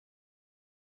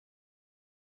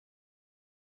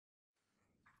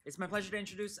It's my pleasure to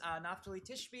introduce Naftali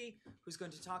Tishby, who's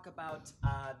going to talk about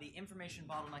the information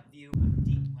bottleneck view of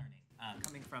deep learning,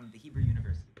 coming from the Hebrew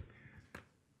University.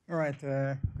 All right.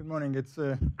 Good morning. It's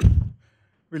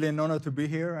really an honor to be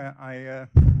here.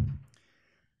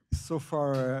 So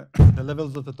far, the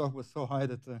levels of the talk was so high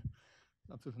that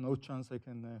absolutely no chance I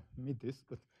can meet this.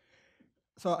 But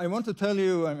so I want to tell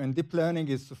you, deep learning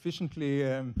is sufficiently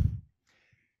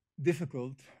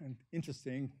difficult and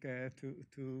interesting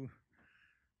to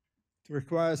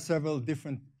require several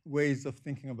different ways of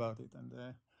thinking about it.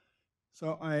 And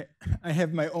so I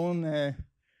have my own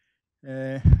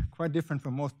quite different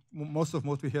from most of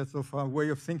what we heard so far way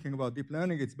of thinking about deep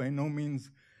learning. It's by no means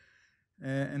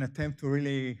an attempt to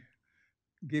really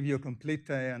give you a complete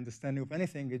understanding of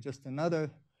anything. It's just another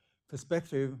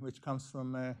perspective which comes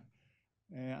from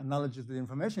analogies with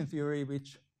information theory,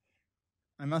 which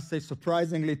I must say,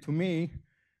 surprisingly to me,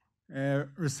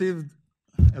 received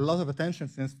a lot of attention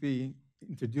since we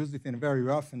introduced it in a very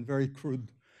rough and very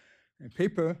crude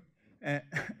paper. So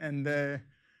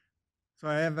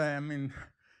I have, a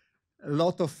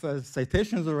lot of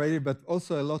citations already, but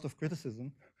also a lot of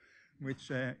criticism,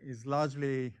 which is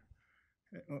largely,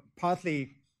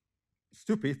 partly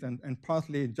stupid and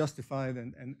partly justified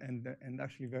and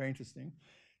actually very interesting.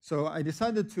 So I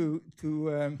decided to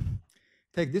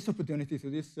take this opportunity to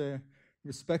this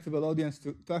respectable audience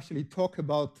to actually talk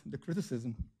about the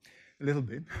criticism a little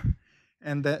bit.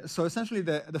 And so essentially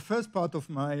the first part of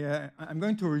my, I'm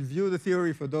going to review the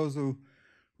theory for those who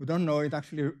don't know it,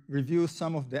 actually review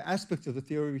some of the aspects of the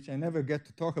theory which I never get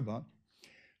to talk about,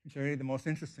 which are really the most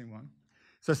interesting one.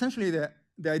 So essentially the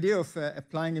idea of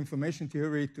applying information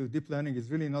theory to deep learning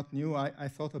is really not new. I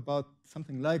thought about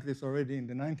something like this already in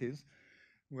the 90s,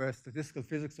 where statistical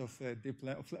physics of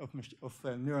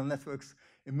neural networks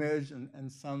emerged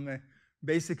and some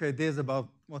basic ideas about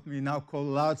what we now call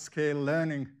large-scale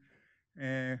learning,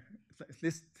 at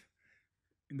least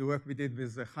in the work we did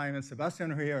with Chaim and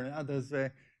Sebastian here and others,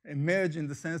 emerge in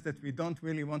the sense that we don't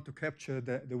really want to capture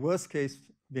the worst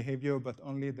case behavior, but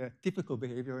only the typical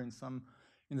behavior in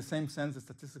the same sense that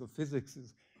statistical physics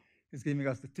is giving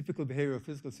us the typical behavior of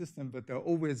physical system, but there are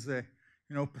always,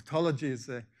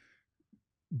 pathologies,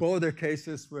 border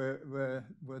cases where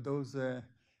those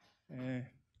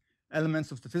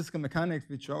elements of the physical mechanics,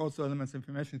 which are also elements of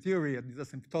information theory, these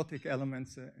asymptotic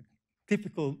elements,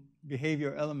 typical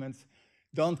behavior elements,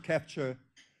 don't capture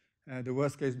the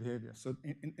worst case behavior. So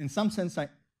in some sense,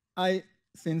 I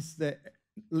since the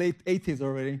late 80s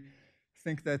already,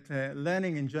 think that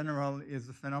learning in general is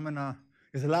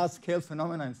a large-scale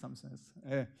phenomena in some sense,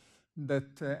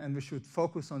 and we should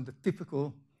focus on the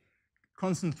typical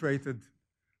concentrated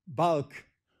bulk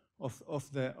of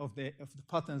the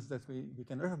patterns that we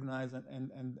can recognize,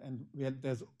 and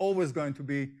there's always going to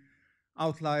be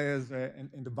outliers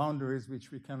in the boundaries which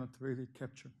we cannot really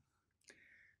capture.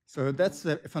 So that's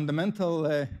a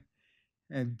fundamental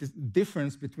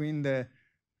difference between the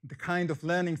kind of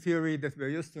learning theory that we're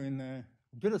used to in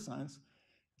computer science,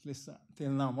 at least till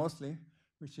now mostly,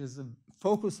 which is a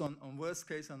focus on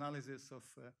worst-case analysis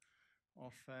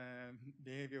of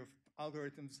behavior of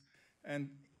algorithms. And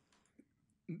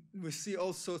we see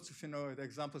all sorts of the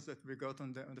examples that we got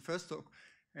on the first talk.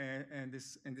 And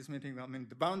in this meeting,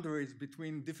 the boundaries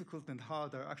between difficult and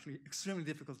hard are actually extremely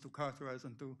difficult to characterize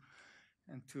and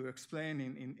to explain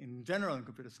in general in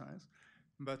computer science.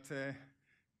 But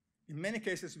in many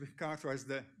cases, we characterize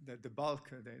the bulk,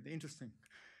 the interesting,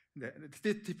 the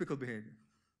typical behavior.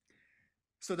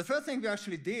 So the first thing we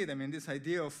actually did, this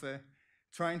idea of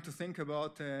trying to think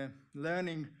about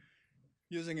learning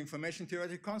using information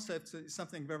theoretic concepts is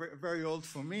something very, very old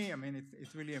for me.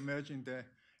 It really emerged in the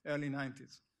early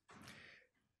 90s.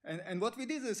 And what we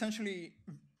did is essentially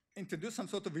introduce some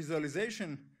sort of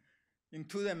visualization in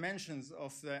 2 dimensions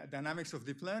of the dynamics of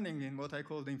deep learning in what I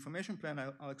call the information plane.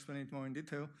 I'll explain it more in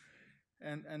detail.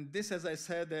 And this, as I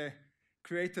said,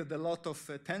 created a lot of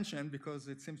tension because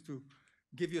it seems to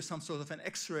give you some sort of an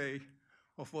X-ray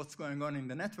of what's going on in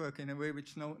the network in a way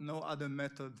which no other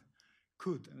method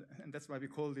could. And that's why we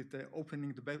called it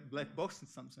opening the black box in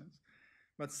some sense.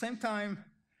 But at the same time,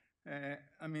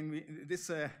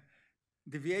 this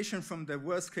deviation from the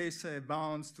worst case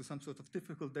bounds to some sort of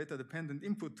typical data-dependent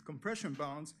input compression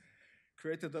bounds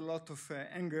created a lot of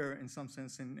anger in some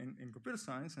sense in computer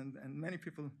science, and many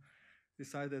people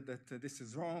decided that this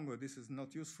is wrong or this is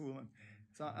not useful. And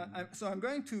so I'm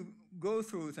going to go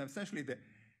through essentially the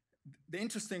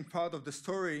interesting part of the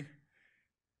story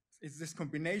is this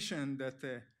combination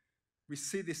that we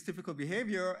see this typical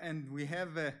behavior and we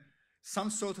have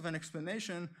some sort of an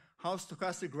explanation how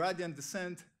stochastic gradient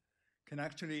descent can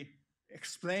actually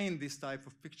explain this type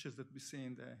of pictures that we see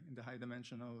in the high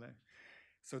dimensional.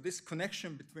 So this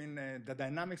connection between the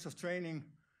dynamics of training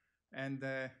and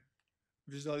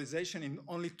visualization in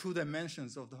only 2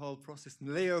 dimensions of the whole process,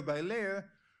 layer by layer,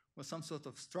 was some sort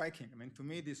of striking. I mean, to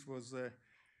me, this was a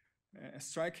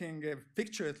striking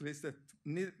picture, at least, that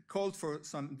called for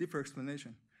some deeper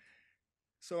explanation.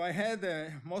 So I had,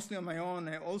 mostly on my own,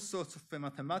 all sorts of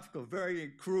mathematical, very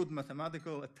crude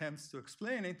mathematical attempts to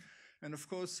explain it. And of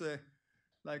course,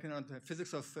 like, the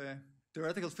physics of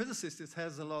theoretical physicists, it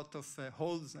has a lot of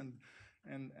holes and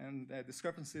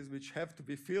discrepancies which have to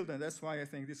be filled. And that's why I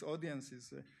think this audience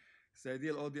is the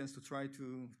ideal audience to try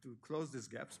to close these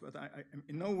gaps. But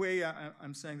in no way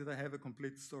I'm saying that I have a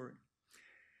complete story.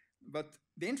 But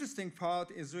the interesting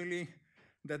part is really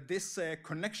that this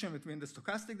connection between the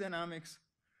stochastic dynamics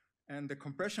and the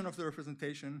compression of the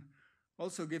representation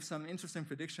also gives some interesting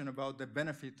prediction about the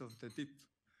benefit of the deep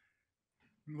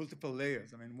multiple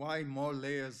layers. I mean, why more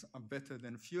layers are better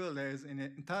than fewer layers in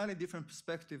an entirely different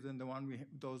perspective than the one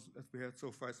those that we had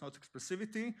so far. It's not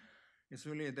expressivity, it's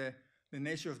really the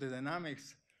nature of the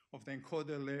dynamics of the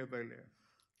encoder layer by layer.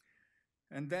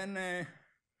 And then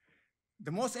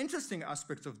the most interesting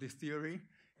aspect of this theory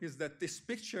is that this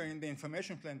picture in the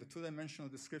information plane, the 2-dimensional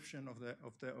description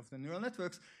of the neural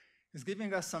networks, is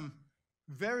giving us some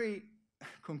very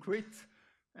concrete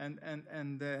and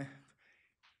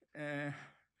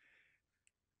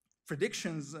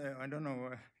predictions, I don't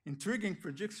know, intriguing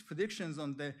predictions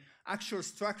on the actual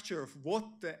structure of what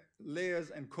the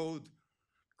layers encode,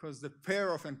 because the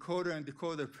pair of encoder and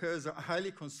decoder pairs are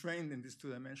highly constrained in these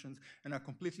 2 dimensions and are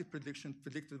completely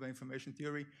predicted by information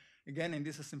theory, again, in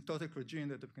this asymptotic regime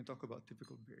that we can talk about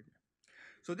typical behavior.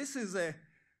 So this is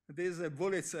these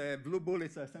bullets, blue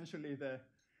bullets, are essentially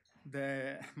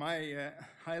my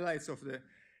highlights of the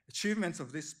achievements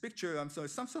of this picture. So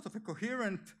it's some sort of a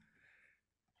coherent,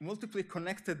 multiply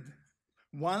connected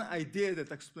one idea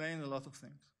that explains a lot of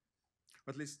things,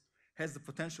 or at least has the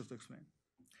potential to explain.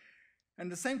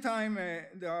 And at the same time,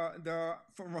 there are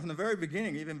from the very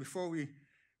beginning, even before we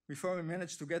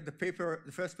managed to get the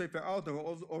first paper out, there were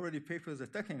already papers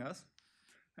attacking us.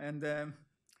 And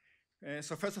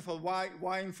so first of all,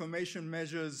 why information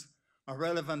measures are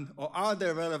relevant, or are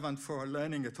they relevant for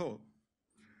learning at all?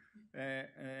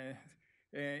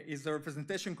 Is the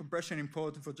representation compression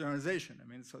important for generalization? I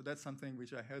mean, so that's something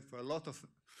which I heard from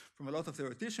a lot of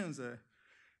theoreticians,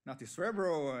 Naftali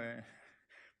Tishby,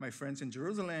 my friends in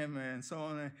Jerusalem, and so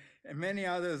on, and many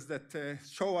others that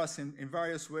show us in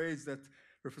various ways that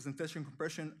representation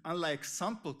compression, unlike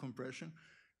sample compression,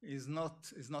 is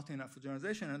not enough for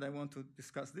generalization, and I want to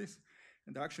discuss this.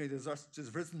 And actually, there's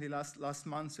just recently, last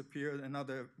month, appeared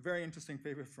another very interesting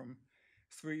paper from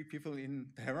 3 people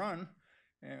in Tehran,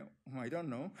 whom I don't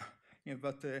know,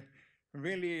 but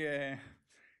really,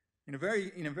 in a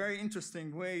very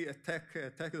interesting way, attack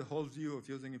the whole view of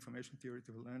using information theory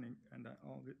to learning, and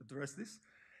I'll address this.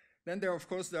 Then there are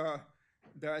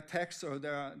attacks, or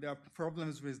there are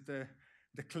problems with the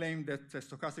claim that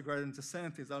stochastic gradient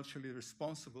descent is actually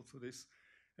responsible for this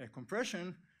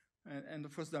compression. And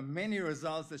of course, there are many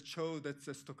results that show that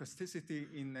the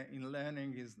stochasticity in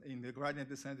learning in the gradient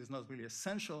descent is not really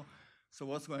essential. So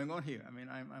what's going on here? I mean,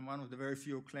 I'm one of the very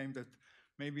few who claim that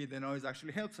maybe the noise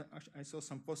actually helps. I saw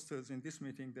some posters in this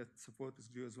meeting that support this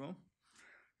view as well.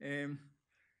 And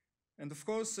of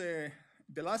course, the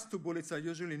last 2 bullets are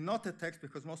usually not attacked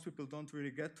because most people don't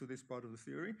really get to this part of the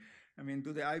theory. I mean,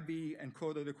 do the IB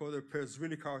encoder-decoder pairs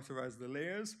really characterize the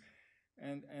layers?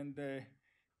 And there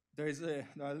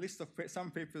are a list of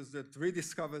some papers that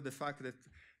rediscover the fact that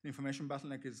the information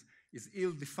bottleneck is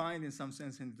ill-defined in some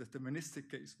sense in the deterministic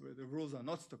case, where the rules are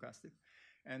not stochastic.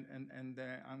 And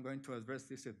I'm going to address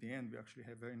this at the end. We actually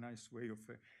have a very nice way of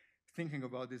thinking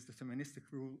about this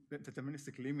deterministic rule, the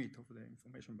deterministic limit of the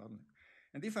information bottleneck.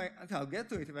 And I'll get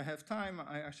to it if I have time,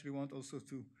 I actually want also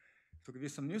to give you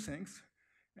some new things,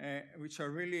 which are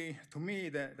really, to me,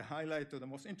 the highlight or the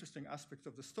most interesting aspect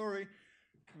of the story,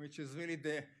 which is really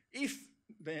this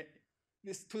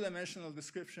 2-dimensional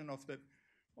description of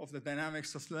the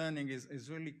dynamics of learning is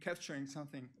really capturing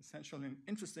something essential and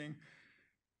interesting.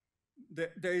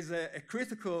 There is a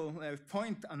critical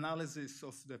point analysis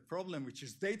of the problem, which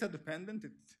is data dependent.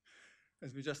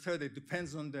 As we just heard, it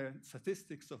depends on the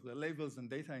statistics of the labels and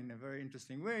data in a very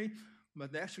interesting way,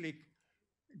 but they actually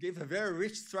give a very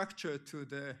rich structure to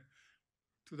the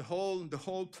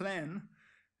whole plan,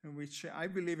 which I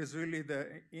believe is really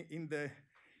in the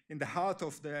heart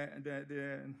of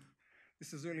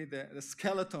this is really the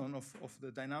skeleton of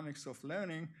the dynamics of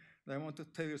learning. And I want to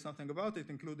tell you something about it,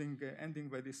 including ending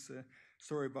by this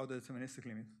story about the deterministic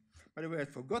limit. By the way, I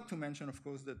forgot to mention, of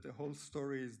course, that the whole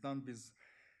story is done with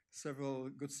several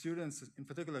good students, in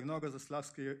particular Noga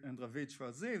Zaslavsky and Ravid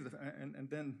Shvarziv, and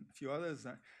then a few others,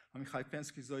 Amichai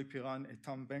Pensky, Zoe Piran, and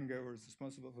Tom Benger, who is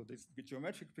responsible for this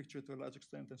geometric picture to a large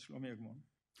extent, and Shlomi Agmon.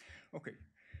 Okay,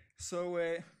 so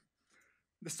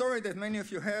the story that many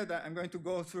of you heard, I'm going to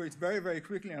go through it very, very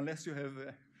quickly, unless you have,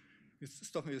 you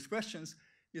stop me with questions,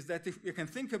 is that if you can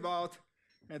think about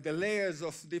the layers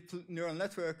of deep neural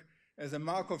network as a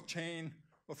Markov chain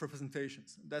of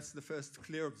representations. That's the first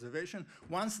clear observation.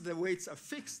 Once the weights are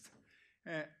fixed,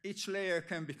 each layer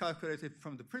can be calculated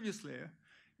from the previous layer.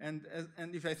 And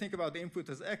if I think about the input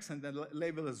as X and the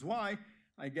label as Y,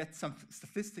 I get some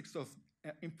statistics of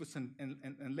inputs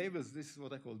and labels. This is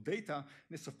what I call data.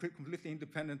 This is completely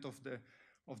independent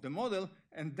of the model.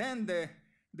 And then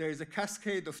there is a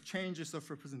cascade of changes of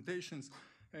representations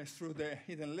through the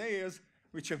hidden layers,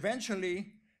 which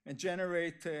eventually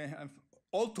generate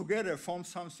altogether form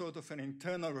some sort of an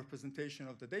internal representation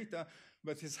of the data,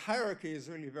 but his hierarchy is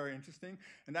really very interesting.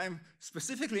 And I'm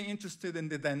specifically interested in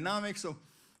the dynamics of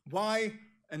why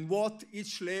and what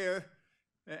each layer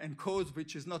encodes,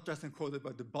 which is not just encoded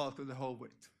by the bulk of the whole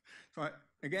weight. So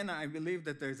again, I believe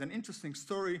that there is an interesting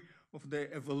story of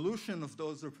the evolution of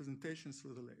those representations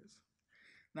through the layers.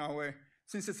 Now,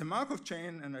 since it's a Markov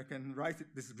chain, and I can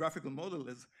write this graphical model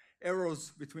as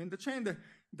arrows between the chain,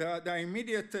 the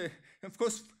immediate, of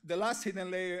course, the last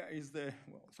hidden layer is the,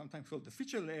 well, sometimes called the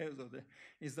feature layers, or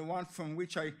is the one from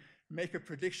which I make a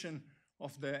prediction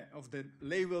of the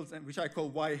labels, and which I call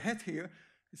Y hat here.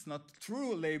 It's not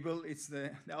true label, it's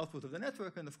the output of the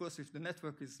network, and of course, if the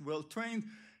network is well trained,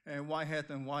 Y hat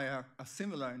and Y are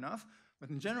similar enough. But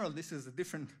in general, this is a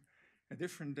different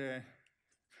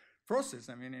process.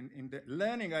 I mean, in the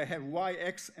learning, I have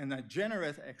YX and I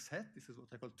generate X hat. This is what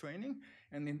I call training.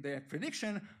 And in the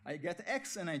prediction, I get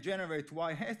X and I generate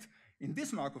Y hat in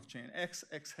this Markov chain, X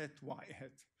hat, Y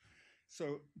hat.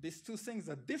 So these two things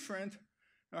are different.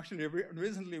 Actually,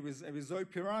 recently with Zoe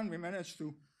Piran, we managed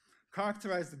to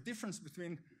characterize the difference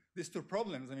between these two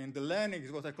problems. I mean, the learning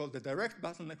is what I call the direct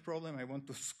bottleneck problem. I want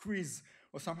to squeeze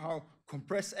or somehow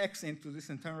compress X into this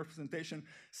internal representation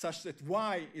such that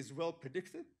Y is well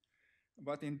predicted.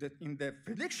 But in the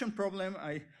prediction problem,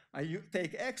 I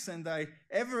take X and I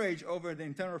average over the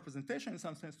internal representation in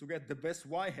some sense to get the best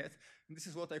Y hat. And this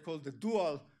is what I call the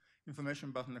dual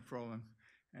information bottleneck problem.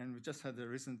 And we just had a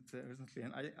recently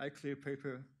an iClear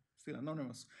paper, still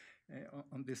anonymous,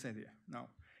 on this idea. Now,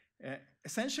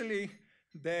 essentially,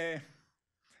 I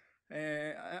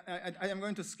am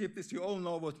going to skip this. You all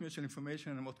know what mutual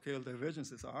information and what KL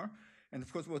divergences are. And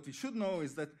of course, what we should know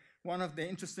is that one of the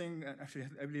interesting, actually,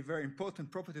 I believe very important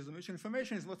properties of mutual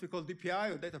information is what we call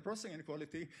DPI, or data processing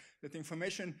inequality, that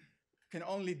information can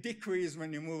only decrease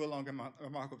when you move along a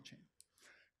Markov chain.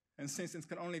 And since it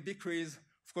can only decrease,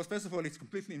 of course, first of all, it's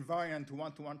completely invariant to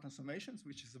one-to-one transformations,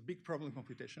 which is a big problem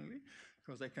computationally,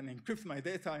 because I can encrypt my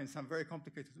data in some very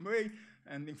complicated way,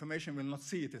 and the information will not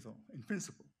see it at all, in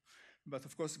principle. But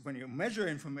of course, when you measure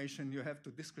information, you have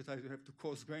to discretize, you have to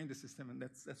coarse grain the system, and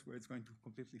that's where it's going to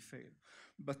completely fail.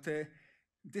 But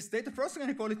this data processing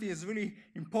inequality is really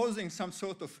imposing some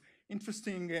sort of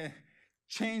interesting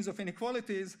chains of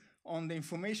inequalities on the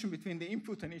information between the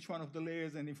input and each one of the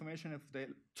layers, and the information of the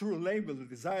true label, the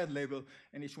desired label,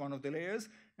 and each one of the layers.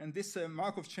 And this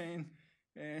Markov chain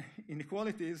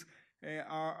inequalities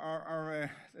are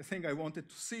a thing I wanted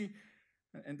to see.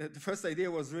 And the first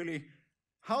idea was really,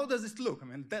 how does it look? I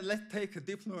mean, let's take a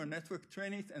deep neural network,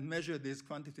 train it, and measure these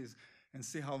quantities and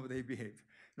see how they behave.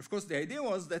 And of course, the idea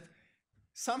was that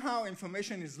somehow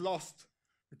information is lost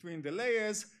between the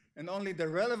layers, and only the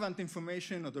relevant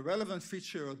information or the relevant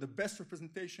feature or the best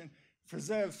representation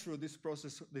preserved through this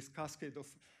process, this cascade of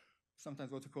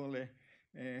sometimes what we call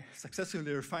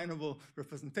successively refinable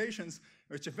representations,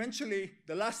 which eventually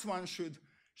the last one should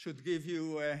give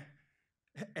you an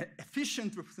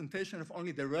efficient representation of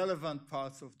only the relevant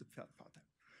parts of the pattern.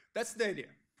 That's the idea.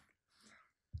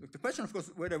 The question, of course,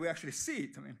 whether we actually see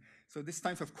it. I mean, so this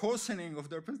type of coarsening of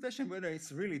the representation, whether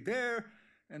it's really there,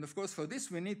 and of course, for this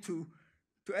we need to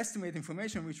estimate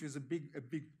information, which is a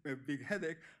big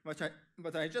headache.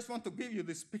 But I just want to give you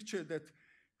this picture that,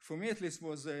 for me at least,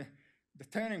 was the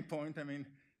turning point. I mean,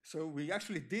 so we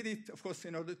actually did it. Of course,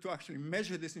 in order to actually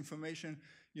measure this information,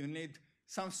 you need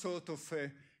some sort of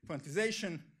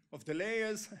quantization of the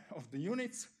layers, of the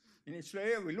units in each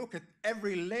layer. We look at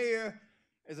every layer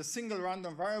as a single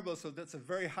random variable, so that's a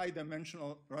very high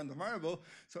dimensional random variable.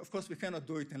 So of course, we cannot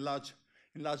do it in large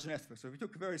networks. So we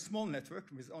took a very small network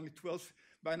with only 12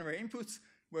 binary inputs,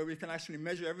 where we can actually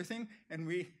measure everything, and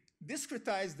we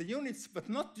discretize the units, but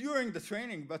not during the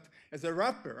training, but as a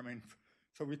wrapper. I mean,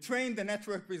 so we train the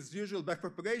network with usual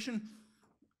backpropagation,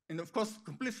 and of course,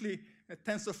 completely a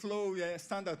TensorFlow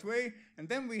standard way. And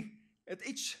then we, at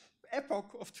each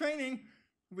epoch of training,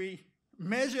 we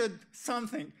measured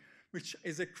something, which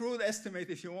is a crude estimate,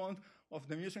 if you want, of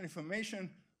the mutual information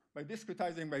by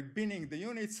discretizing, by binning the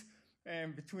units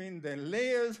between the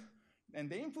layers and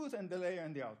the input and the layer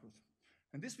and the output.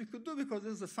 And this we could do because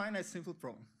this is a finite simple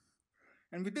problem.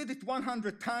 And we did it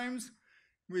 100 times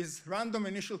with random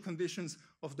initial conditions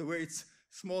of the weights,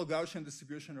 small Gaussian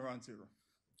distribution around 0.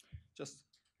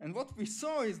 And what we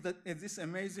saw is that this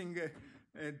amazing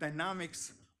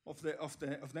dynamics of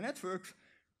the network,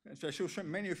 which I'm sure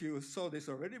many of you saw this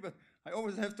already, but I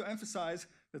always have to emphasize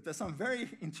that there's some very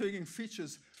intriguing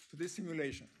features to this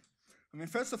simulation. I mean,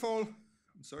 first of all,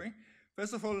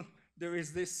 there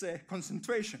is this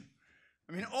concentration.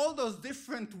 I mean, all those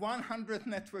different 100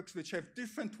 networks which have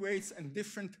different weights and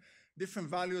different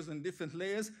values and different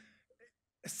layers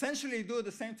essentially do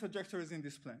the same trajectories in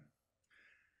this plane.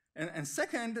 And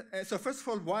second, so first of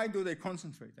all, why do they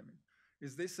concentrate? I mean,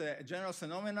 is this a general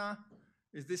phenomena?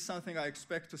 Is this something I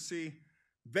expect to see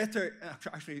better?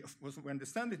 Actually, of course, we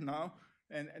understand it now.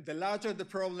 And the larger the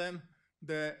problem,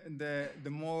 the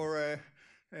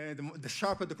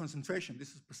sharper the concentration.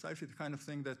 This is precisely the kind of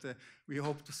thing that we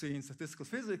hope to see in statistical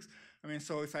physics. I mean,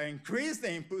 so if I increase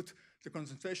the input, the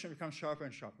concentration becomes sharper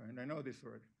and sharper. And I know this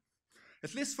already.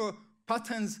 At least for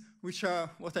patterns which are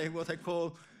what I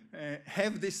call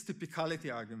have this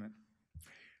typicality argument.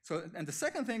 So, and the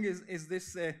second thing is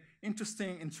this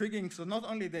interesting, intriguing, so not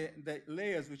only the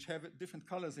layers which have different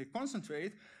colors, they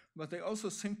concentrate, but they also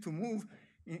seem to move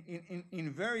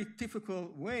in very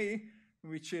typical way,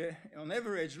 which on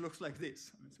average looks like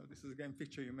this. I mean, so this is again a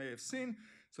picture you may have seen.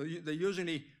 So they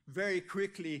usually very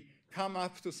quickly come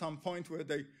up to some point where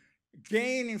they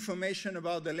gain information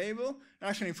about the label.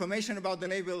 Actually, information about the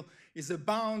label is a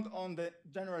bound on the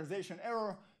generalization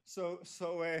error. So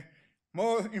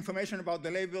more information about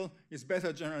the label is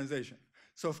better generalization.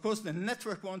 So of course, the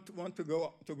network want to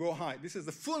go high. This is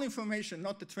the full information,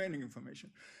 not the training information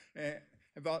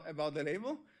about the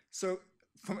label. So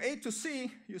from A to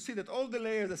C, you see that all the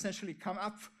layers essentially come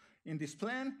up in this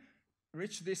plane,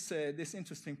 reach this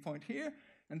interesting point here.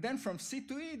 And then from C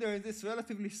to E, there is this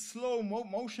relatively slow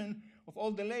motion of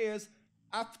all the layers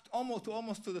up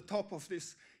almost to the top of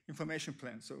this information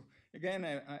plane. So again,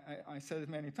 I said it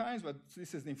many times, but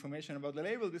this is the information about the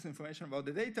label, this information about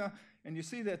the data. And you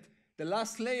see that the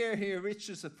last layer here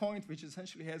reaches a point which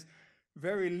essentially has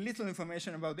very little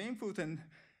information about the input, and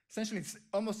essentially it's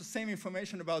almost the same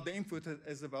information about the input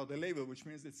as about the label, which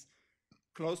means it's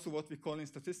close to what we call in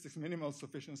statistics minimal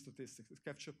sufficient statistics. It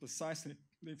captures precisely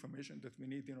the information that we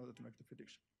need in order to make the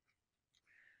prediction.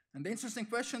 And the interesting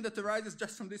question that arises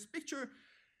just from this picture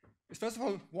is, first of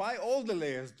all, why all the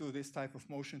layers do this type of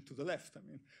motion to the left? I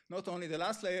mean, not only the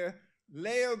last layer,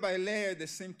 layer by layer, they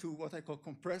seem to what I call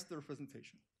compress the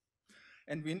representation.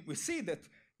 And we see that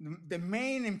the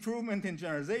main improvement in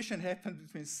generalization happened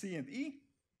between C and E,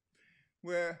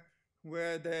 where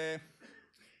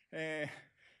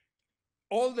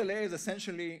all the layers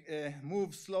essentially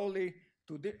move slowly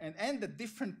to and end at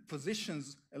different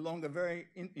positions along a very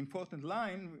important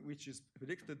line, which is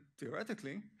predicted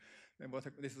theoretically. And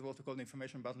this is what we call the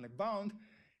information bottleneck bound.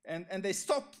 And they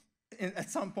stop at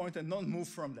some point and don't move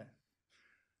from there.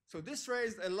 So this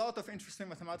raised a lot of interesting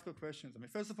mathematical questions. I mean,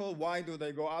 first of all, why do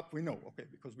they go up? We know, okay,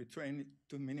 because we train it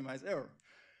to minimize error.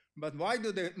 But why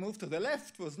do they move to the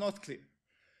left was not clear.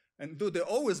 And do they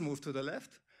always move to the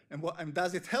left? And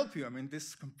does it help you? I mean,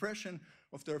 this compression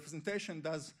of the representation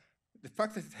does, the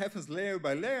fact that it happens layer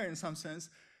by layer in some sense,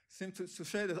 seems to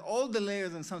show that all the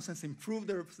layers in some sense improve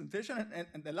the representation.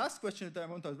 And the last question that I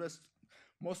want to address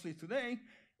mostly today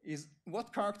is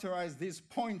what characterize these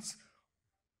points,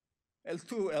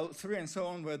 L2, L3, and so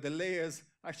on, where the layers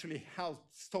actually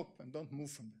stop and don't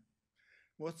move from them.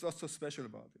 What's so special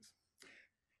about this?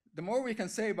 The more we can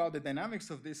say about the dynamics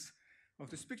of this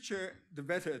picture, the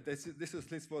better.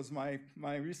 This was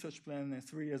my research plan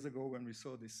 3 years ago when we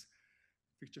saw this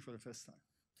picture for the first time.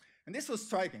 And this was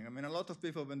striking. I mean, a lot of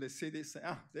people, when they see this, say,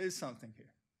 there is something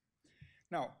here.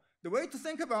 Now, the way to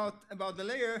think about the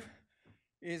layer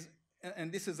is,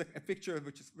 and this is a picture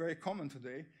which is very common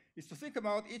today, is to think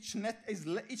about each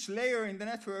layer in the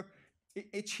network,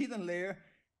 each hidden layer,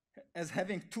 as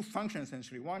having two functions,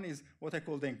 essentially. One is what I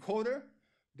call the encoder,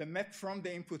 the map from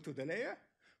the input to the layer,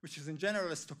 which is in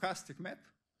general a stochastic map.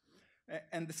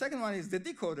 And the second one is the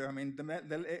decoder, I mean,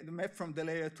 the map from the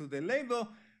layer to the label,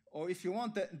 or if you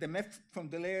want, the map from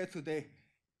the layer to the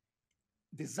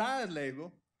desired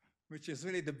label, which is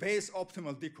really the base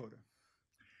optimal decoder.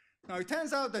 Now, it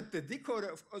turns out that the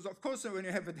decoder, of course, when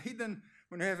you have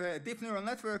a deep neural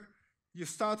network, you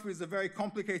start with a very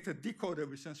complicated decoder,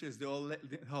 which essentially is the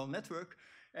whole network.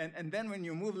 And then when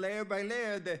you move layer by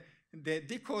layer, the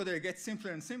decoder gets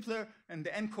simpler and simpler, and the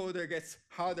encoder gets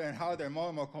harder and harder, more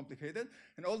and more complicated.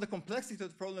 And all the complexity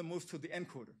of the problem moves to the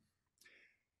encoder.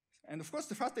 And of course,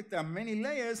 the fact that there are many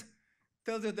layers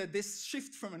tells you that this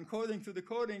shift from encoding to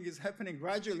decoding is happening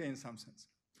gradually in some sense.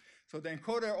 So the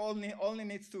encoder only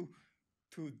needs to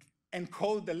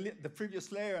encode the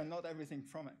previous layer and not everything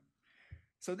from it.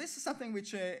 So this is something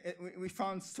which we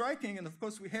found striking, and of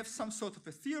course we have some sort of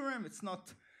a theorem. It's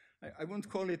not, I wouldn't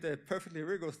call it a perfectly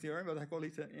rigorous theorem, but I call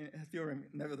it a theorem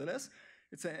nevertheless.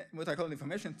 It's what I call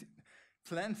information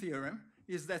plan theorem,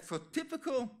 is that for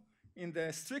typical, in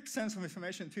the strict sense of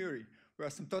information theory, where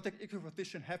asymptotic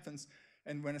equipartition happens,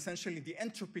 and when essentially the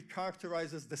entropy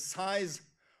characterizes the size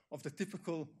of the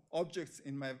typical objects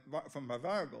from my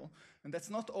variable, and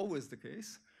that's not always the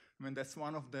case. I mean, that's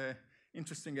one of the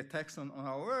interesting attacks on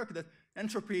our work, that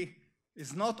entropy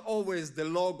is not always the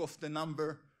log of the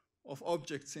number of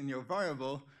objects in your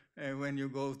variable when you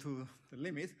go to the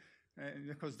limit,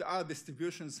 because there are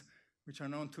distributions which are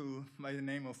known by the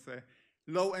name of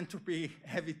low entropy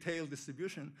heavy tail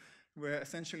distribution, where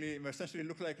essentially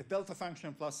look like a delta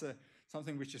function plus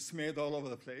something which is smeared all over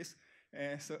the place.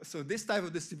 So this type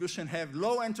of distribution have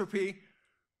low entropy,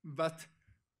 but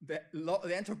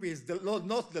the entropy is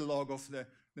not the log of the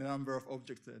number of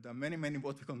objects. There are many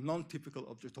what we call non-typical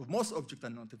objects, or most objects are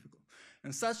non-typical.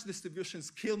 And such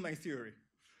distributions kill my theory.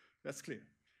 That's clear.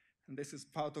 And this is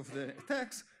part of the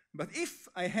attacks. But if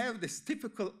I have this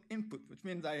typical input, which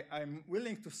means I'm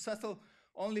willing to settle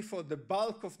only for the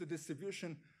bulk of the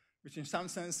distribution, which in some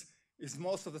sense is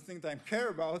most of the things that I care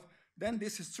about, then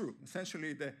this is true.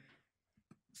 Essentially, the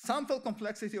sample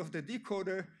complexity of the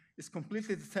decoder is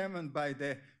completely determined by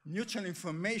the mutual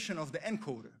information of the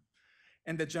encoder.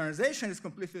 And the generalization is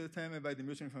completely determined by the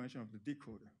mutual information of the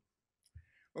decoder.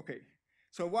 Okay,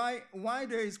 so why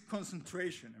there is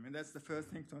concentration? I mean, that's the first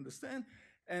thing to understand.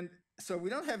 And so we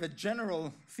don't have a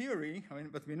general theory,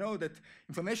 but we know that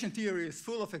information theory is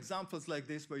full of examples like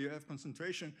this where you have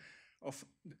concentration of,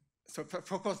 so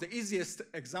of course the easiest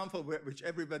example which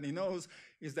everybody knows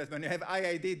is that when you have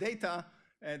IID data,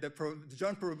 the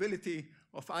joint probability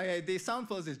of IID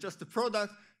samples is just the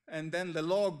product, and then the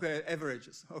log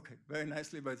averages. Okay, very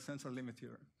nicely by the central limit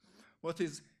theorem. What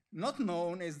is not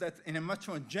known is that in a much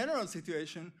more general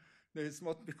situation, there is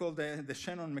what we call the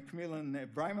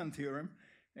Shannon-Macmillan-Bryman theorem.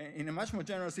 In a much more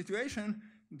general situation,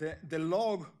 the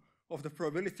log of the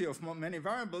probability of many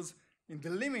variables in the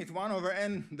limit 1 over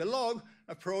n, the log,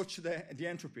 approach the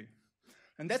entropy.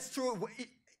 And that's true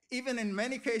even in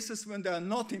many cases when they are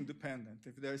not independent.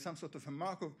 If there is some sort of a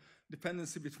Markov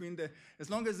dependency between as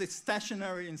long as it's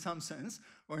stationary in some sense,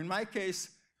 or in my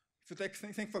case, if you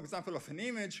think for example of an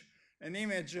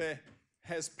image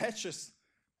has patches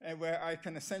where I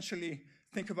can essentially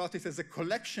think about it as a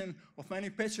collection of many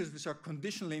patches which are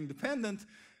conditionally independent.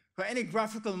 For any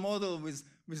graphical model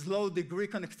with low degree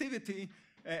connectivity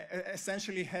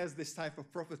essentially has this type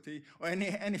of property, or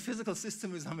any physical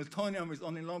system with Hamiltonian with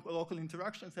only local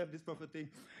interactions have this property.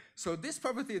 So this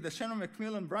property, the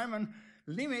Shannon-Macmillan-Bryman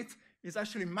limit, is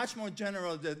actually much more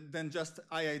general than just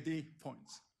IID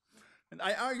points. And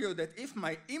I argue that if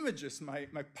my images, my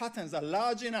patterns are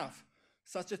large enough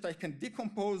such that I can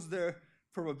decompose their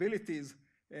probabilities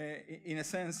in a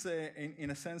sense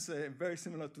very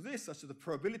similar to this, such that the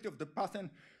probability of the pattern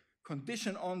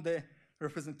condition on the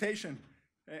representation,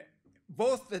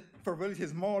 both the probability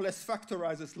is more or less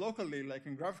factorizes locally, like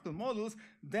in graphical models,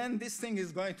 then this thing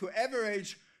is going to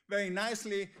average very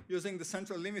nicely using the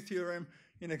central limit theorem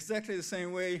in exactly the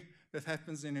same way that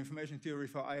happens in information theory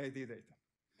for IID data.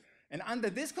 And under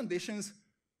these conditions,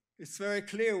 it's very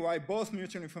clear why both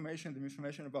mutual information, the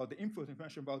information about the input,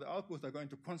 information about the output, are going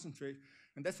to concentrate.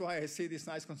 And that's why I see this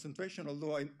nice concentration,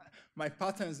 although my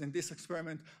patterns in this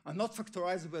experiment are not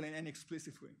factorizable in any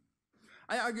explicit way.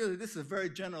 I argue that this is a very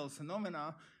general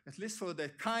phenomena, at least for the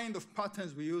kind of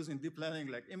patterns we use in deep learning,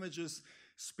 like images,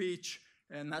 speech,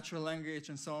 and natural language,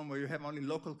 and so on, where you have only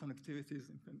local connectivities,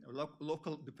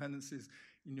 local dependencies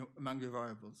among your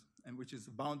variables, and which is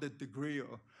a bounded degree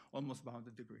or almost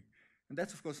bounded degree. And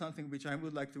that's, of course, something which I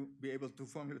would like to be able to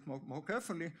formulate more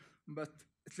carefully, but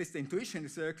at least the intuition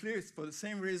is very clear. It's for the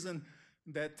same reason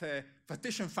that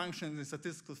partition functions in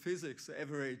statistical physics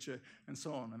average and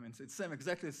so on. I mean, it's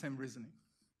exactly the same reasoning,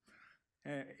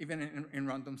 even in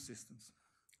random systems.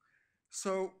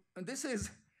 So this is,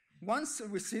 once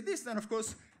we see this, then of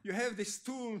course you have this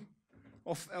tool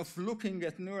of looking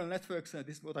at neural networks,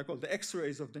 this is what I call the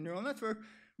X-rays of the neural network,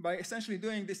 by essentially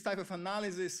doing this type of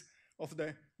analysis of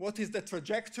what is the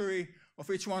trajectory of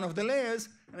each one of the layers.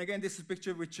 And again, this is a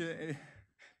picture which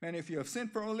many of you have seen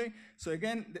probably. So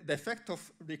again, the effect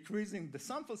of decreasing the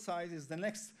sample size is the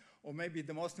next, or maybe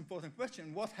the most important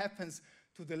question: what happens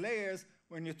to the layers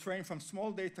when you train from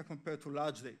small data compared to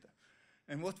large data?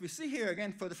 And what we see here,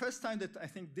 again, for the first time that I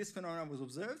think this phenomenon was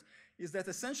observed, is that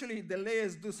essentially the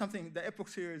layers do something. The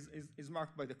epochs here is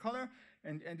marked by the color,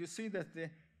 and you see that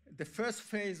the first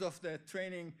phase of the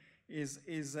training is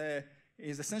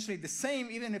essentially the same,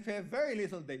 even if you have very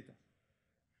little data,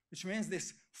 which means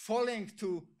this falling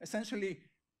to essentially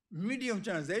medium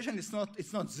generalization.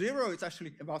 It's not zero. It's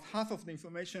actually about half of the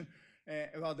information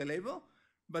about the label.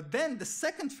 But then the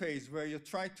second phase, where you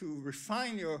try to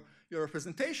refine your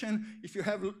representation, if you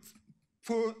have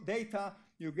poor data,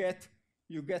 you get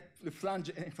the flange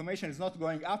information is not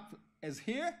going up as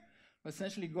here, but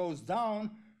essentially goes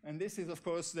down. And this is, of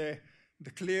course, the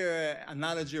clear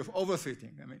analogy of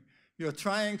overfitting. I mean, you're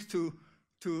trying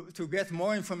to get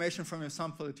more information from your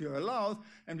sample that you're allowed,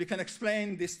 and we can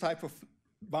explain this type of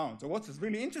bound. So what is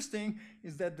really interesting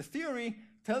is that the theory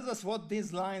tells us what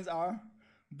these lines are,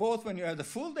 both when you have the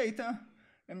full data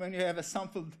and when you have a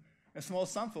small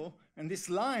sample. And these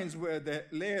lines where the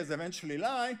layers eventually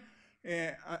lie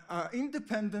are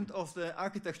independent of the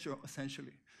architecture,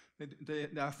 essentially. They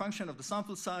are a function of the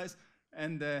sample size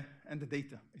and the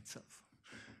data itself,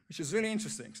 which is really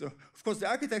interesting. So, of course, the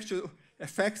architecture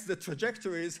affects the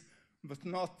trajectories, but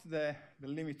not the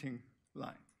limiting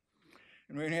line.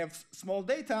 And when you have small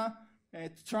data,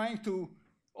 it's trying to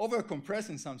overcompress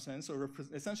in some sense, or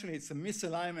essentially it's a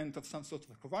misalignment of some sort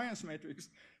of a covariance matrix,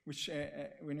 which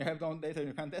when you have no data,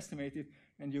 you can't estimate it,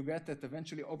 and you get that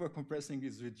eventually overcompressing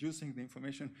is reducing the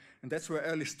information, and that's where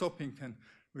early stopping can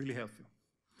really help you.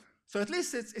 So at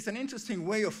least it's an interesting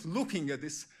way of looking at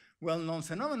this well-known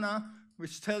phenomena,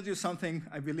 which tells you something,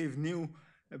 I believe, new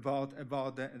about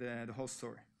the whole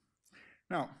story.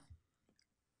 Now,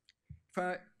 if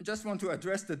I just want to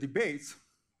address the debates.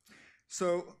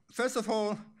 So first of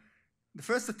all, the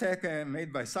first attack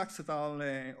made by Sachs et al.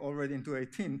 Already in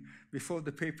 2018, before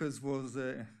the papers was,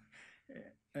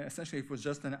 essentially it was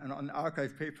just an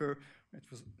archive paper. It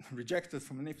was rejected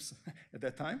from NIPS at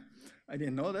that time. I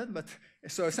didn't know that, but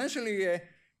so essentially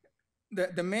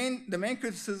the main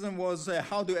criticism was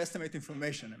how do you estimate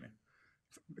information? I mean,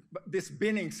 this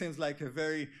binning seems like a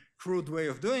very crude way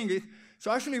of doing it.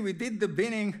 So actually we did the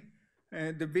binning.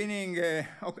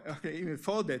 Okay, even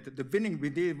before that, the binning we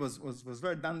did was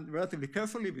done relatively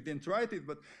carefully. We didn't write it,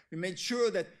 but we made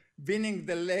sure that binning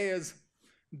the layers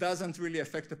doesn't really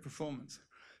affect the performance.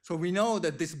 So we know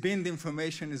that this binned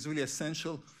information is really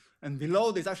essential. And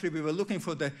below this, actually, we were looking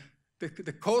for the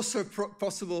coarser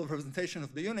possible representation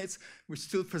of the units, which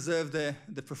still preserve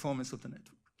the performance of the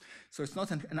network. So it's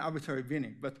not an arbitrary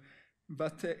binning. But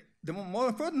the more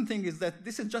important thing is that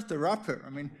this is just a wrapper. I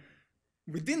mean,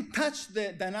 we didn't touch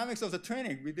the dynamics of the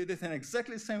training. We did it in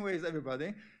exactly the same way as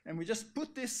everybody. And we just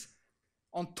put this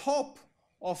on top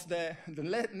of the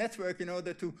network in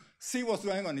order to see what's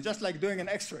going on. It's just like doing an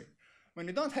X-ray. When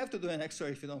you don't have to do an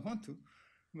X-ray if you don't want to,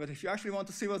 but if you actually want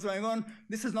to see what's going on,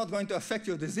 this is not going to affect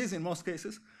your disease in most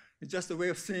cases. It's just a way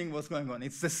of seeing what's going on.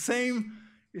 It's the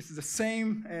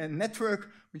same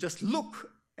network. We just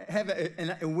have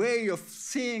a way of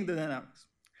seeing the dynamics.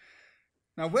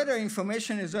 Now, whether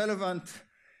information is relevant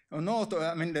or not,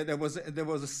 I mean, there was a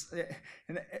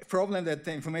problem that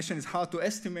the information is hard to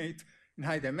estimate in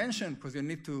high dimension because you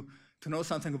need to know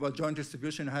something about joint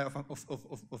distribution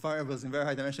of variables in very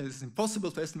high dimension. It's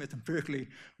impossible to estimate empirically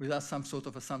without some sort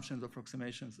of assumptions or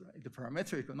approximations, either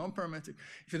parametric or non-parametric.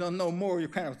 If you don't know more, you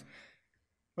cannot.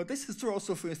 But this is true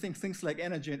also for things like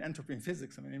energy and entropy in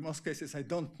physics. I mean, in most cases, I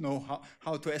don't know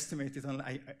how to estimate it.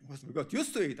 We got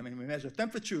used to it. I mean, we measure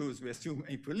temperatures, we assume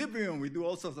equilibrium, we do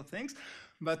all sorts of things.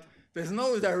 But there's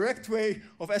no direct way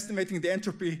of estimating the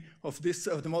entropy of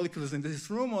the molecules in this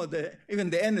room or even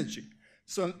the energy.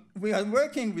 So we are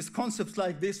working with concepts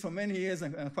like this for many years,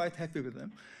 and I'm quite happy with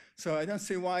them. So I don't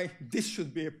see why this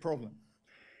should be a problem.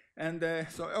 And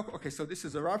so this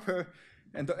is a wrapper.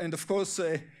 And of course,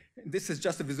 this is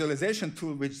just a visualization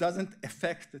tool which doesn't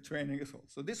affect the training at all.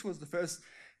 So this was the first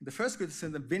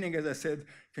criticism. The binning, as I said,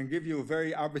 can give you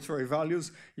very arbitrary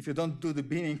values. If you don't do the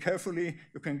binning carefully,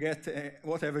 you can get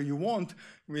whatever you want.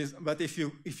 But if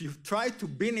you try to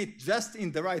bin it just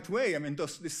in the right way, I mean,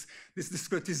 this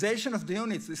discretization of the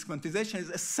units, this quantization is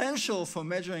essential for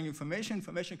measuring information.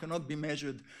 Information cannot be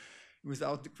measured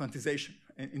without the quantization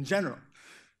in general.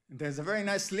 And there's a very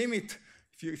nice limit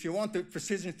If you want the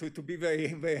precision to be very,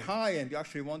 very high, and you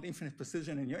actually want infinite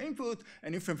precision in your input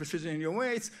and infinite precision in your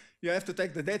weights, you have to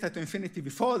take the data to infinity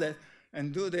before that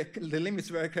and do the limits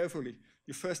very carefully.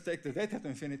 You first take the data to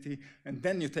infinity, and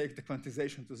then you take the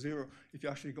quantization to 0 if you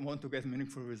actually want to get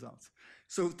meaningful results.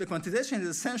 So the quantization is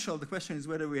essential. The question is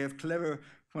whether we have clever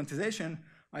quantization.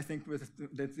 I think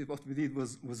that what we did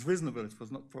was reasonable. It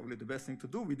was not probably the best thing to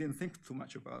do. We didn't think too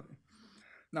much about it.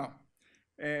 Now,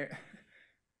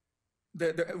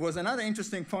 there was another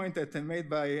interesting point that made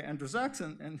by Andrew Sachs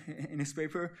and in his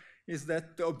paper, is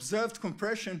that the observed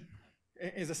compression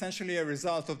is essentially a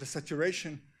result of the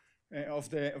saturation of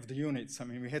the units. I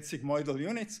mean, we had sigmoidal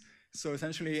units, so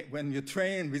essentially when you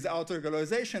train without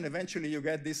regularization, eventually you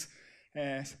get this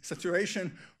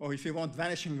saturation, or if you want,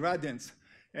 vanishing gradients,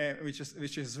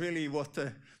 which is really what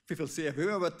people see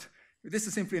everywhere, but this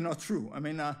is simply not true. I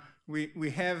mean, we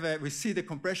see the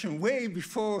compression way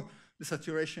before the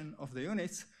saturation of the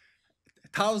units,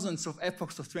 thousands of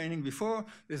epochs of training before.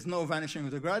 There's no vanishing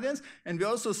of the gradients. And we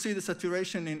also see the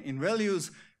saturation in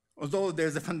ReLUs, although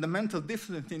there's a fundamental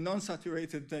difference in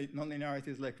non-saturated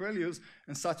nonlinearities like ReLUs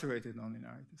and saturated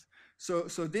nonlinearities.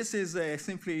 So this is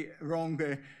simply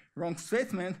wrong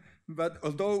statement, but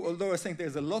although I think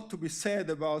there's a lot to be said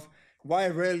about why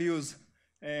ReLUs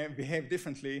behave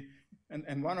differently,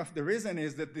 and one of the reasons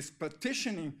is that this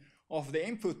partitioning of the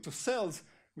input to cells,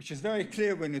 which is very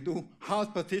clear when you do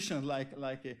hard partitions like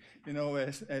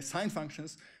sine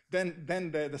functions,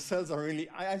 then the cells are really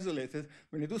isolated.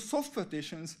 When you do soft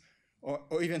partitions,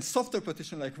 or even softer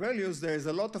partition like ReLUs, there is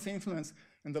a lot of influence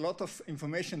and a lot of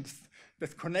information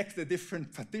that connect the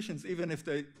different partitions, even if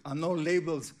there are no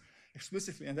labels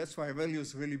explicitly, and that's why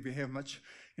ReLUs really behave much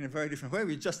in a very different way.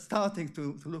 We're just starting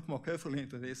to look more carefully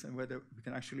into this and whether we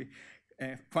can actually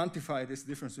quantify this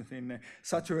difference between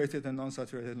saturated and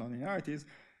non-saturated nonlinearities.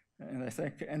 And I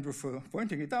thank Andrew for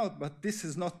pointing it out, but this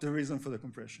is not the reason for the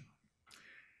compression.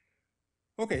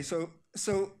 Okay, so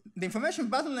the information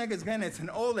bottleneck, again, it's an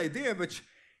old idea, but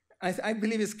I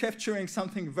believe is capturing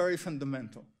something very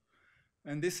fundamental.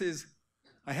 And this is,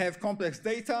 I have complex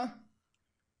data.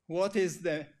 What is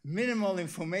the minimal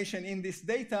information in this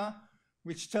data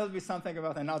which tells me something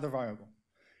about another variable?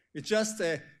 It's just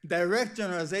a direct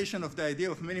generalization of the idea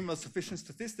of minimal sufficient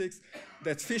statistics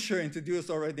that Fisher introduced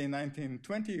already in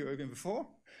 1920 or even before,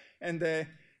 and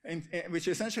which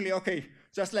essentially, okay,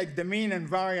 just like the mean and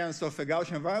variance of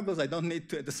Gaussian variables, I don't need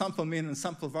to, the sample mean and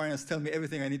sample variance tell me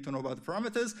everything I need to know about the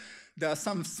parameters. There are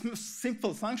some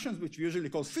simple functions, which we usually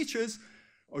call features,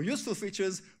 or useful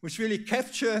features, which really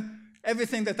capture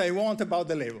everything that I want about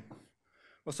the label.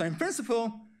 So in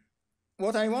principle,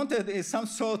 what I wanted is some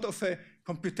sort of a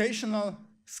computational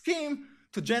scheme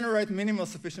to generate minimal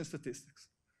sufficient statistics.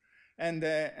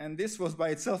 And this was by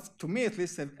itself, to me at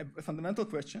least, a fundamental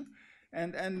question.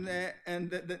 And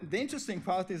the interesting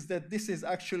part is that this is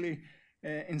actually,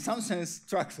 in some sense,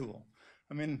 tractable.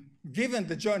 I mean, given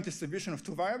the joint distribution of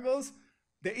two variables,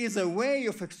 there is a way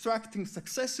of extracting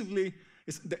successively.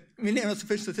 The minimal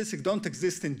sufficient statistics don't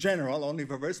exist in general, only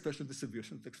for very special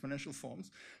distributions, exponential forms.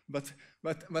 But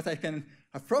I can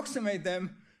approximate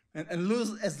them and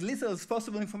lose as little as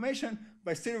possible information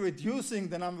by still reducing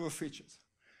the number of features.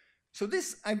 So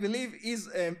this, I believe, is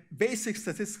a basic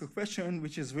statistical question,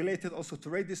 which is related also to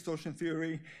rate distortion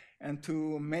theory and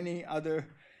to many other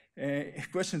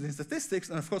questions in statistics,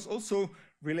 and of course also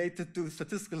related to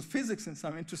statistical physics in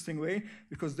some interesting way,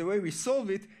 because the way we solve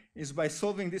it is by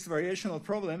solving this variational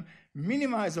problem,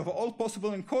 minimize over all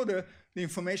possible encoder the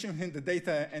information within the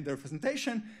data and the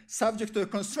representation, subject to a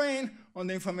constraint on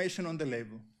the information on the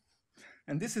label.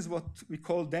 And this is what we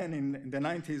called then in the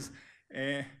 90s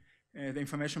the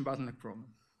information bottleneck problem.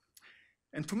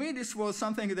 And to me, this was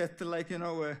something that, like,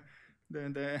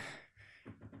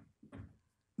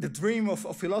 the dream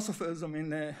of philosophers. I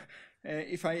mean,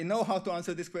 if I know how to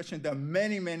answer this question, there are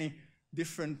many, many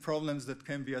different problems that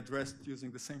can be addressed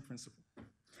using the same principle.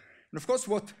 And of course,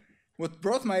 what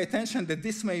brought my attention that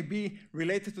this may be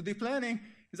related to deep learning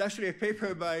is actually a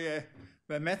paper by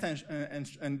Matt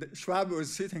and Schwab, who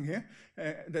is sitting here,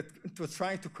 that was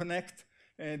trying to connect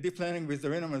deep learning with the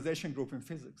renormalization group in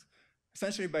physics,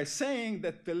 essentially by saying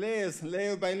that the layers,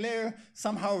 layer by layer,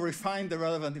 somehow refine the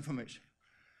relevant information.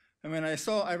 And when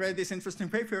I read this interesting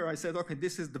paper, I said, okay,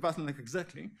 this is the bottleneck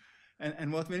exactly.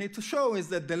 And what we need to show is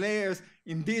that the layers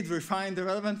indeed refine the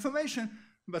relevant information,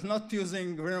 but not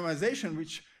using renormalization,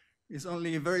 which is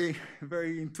only very,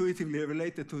 very intuitively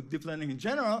related to deep learning in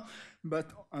general,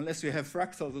 but unless you have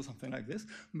fractals or something like this.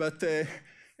 But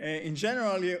in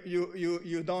general,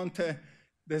 you don't,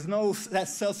 there's no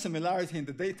self-similarity in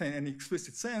the data in any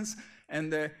explicit sense.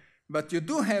 But you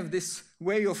do have this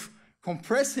way of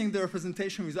compressing the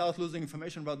representation without losing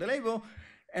information about the label.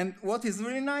 And what is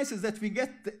really nice is that we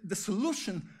get the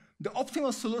solution, the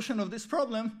optimal solution of this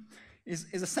problem is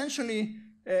essentially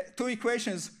two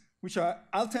equations which are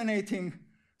alternating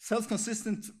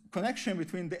self-consistent connection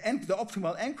between the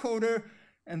optimal encoder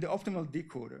and the optimal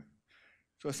decoder.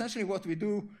 So essentially what we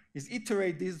do is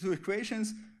iterate these two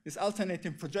equations, this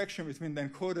alternating projection between the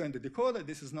encoder and the decoder.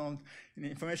 This is known in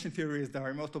information theory as the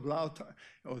Harimoto-Balauta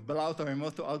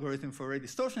algorithm for ray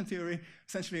distortion theory.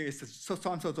 Essentially, it's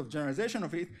some sort of generalization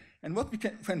of it. And what we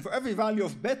can, and for every value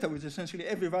of beta, which is essentially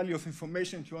every value of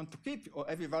information you want to keep, or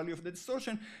every value of the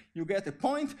distortion, you get a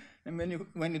point. And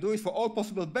when you do it for all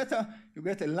possible beta, you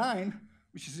get a line,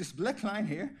 which is this black line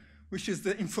here, which is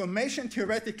the information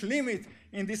theoretic limit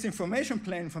in this information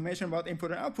plane, information about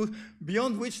input and output,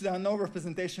 beyond which there are no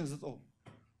representations at all.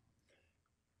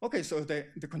 Okay, so the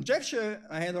conjecture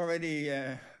I had already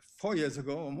 4 years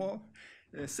ago or more,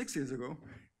 6 years ago,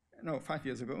 no, 5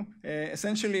 years ago,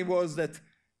 essentially was that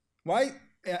why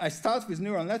I start with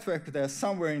neural network, they're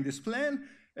somewhere in this plane,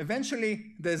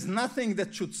 eventually there's nothing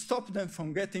that should stop them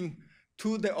from getting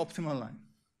to the optimal line.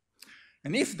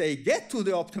 And if they get to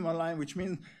the optimal line, which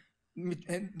means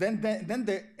then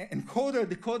the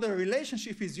encoder-decoder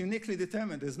relationship is uniquely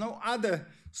determined. There's no other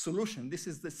solution. This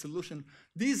is the solution.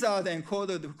 These are the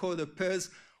encoder-decoder pairs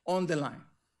on the line.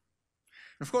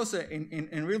 Of course,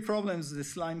 in real problems,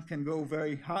 this line can go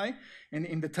very high. And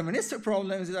in deterministic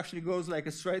problems, it actually goes like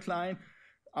a straight line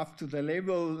up to the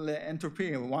label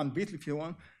entropy, or 1 bit if you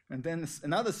want, and then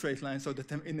another straight line. So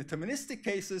in deterministic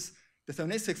cases,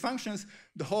 deterministic functions,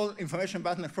 the whole information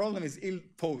bottleneck problem is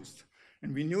ill-posed.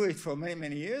 And we knew it for many,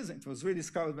 many years. It was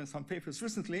rediscovered in some papers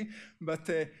recently. But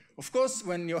of course,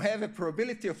 when you have a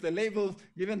probability of the label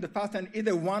given the pattern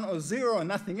either 1 or 0 or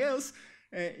nothing else,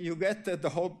 you get the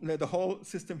whole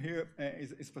system here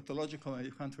is pathological and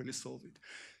you can't really solve it.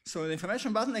 So the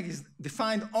information bottleneck is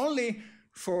defined only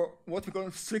for what we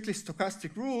call strictly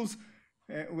stochastic rules,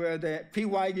 where the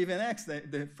py given x,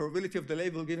 the probability of the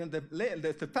label given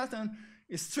the pattern,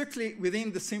 is strictly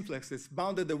within the simplex. It's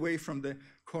bounded away from the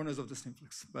corners of the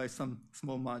simplex by some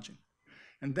small margin.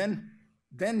 And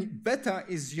then beta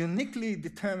is uniquely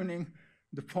determining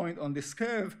the point on this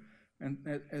curve,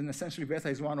 and essentially beta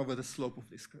is 1 over the slope of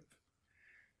this curve.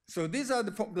 So these are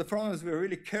the problems we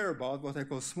really care about, what I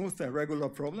call smooth and regular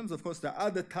problems. Of course, there are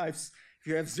other types. If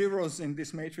you have zeros in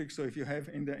this matrix, or if you have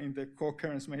in the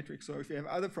co-occurrence matrix, or if you have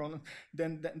other problems,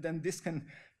 then this can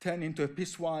turn into a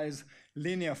piecewise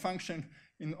linear function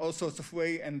in all sorts of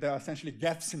ways, and there are essentially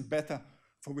gaps in beta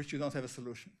for which you don't have a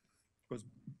solution, because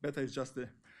beta is just the...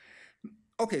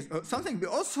 Okay, so something we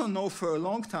also know for a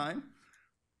long time,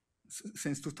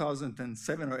 since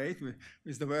 2007 or 8,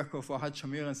 with the work of Ohad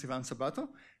Shamir and Sivan Sabato,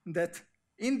 that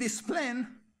in this plane,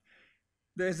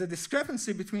 there is a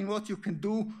discrepancy between what you can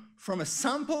do from a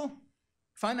sample,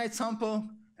 finite sample,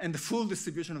 and the full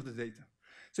distribution of the data.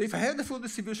 So if I have the full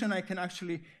distribution, I can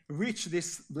actually reach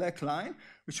this black line,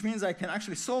 which means I can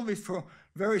actually solve it for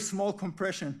very small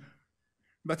compression.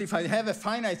 But if I have a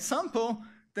finite sample,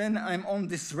 then I'm on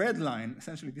this red line.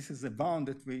 Essentially, this is a bound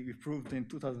that we proved in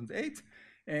 2008.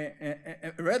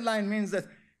 A red line means that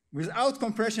without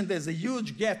compression, there's a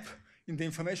huge gap in the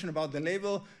information about the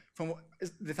label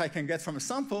that I can get from a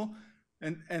sample.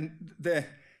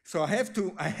 So I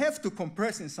have to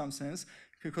compress in some sense,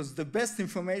 because the best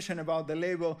information about the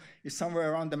label is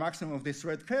somewhere around the maximum of this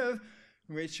red curve,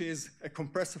 which is a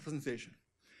compressed representation.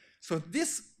 So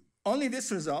only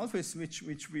this result, which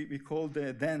we call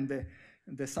the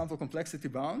sample complexity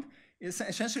bound, is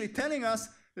essentially telling us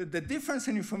that the difference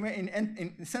in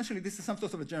information, essentially this is some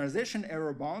sort of a generalization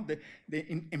error bound,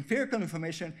 the empirical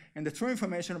information and the true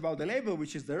information about the label,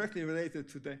 which is directly related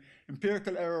to the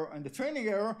empirical error and the training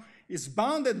error, is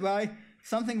bounded by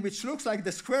something which looks like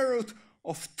the square root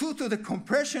of 2 to the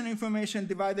compression information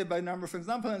divided by number of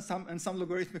examples and some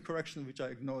logarithmic correction, which I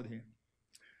ignored here.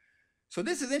 So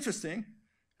this is interesting,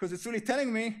 because it's really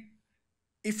telling me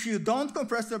if you don't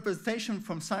compress the representation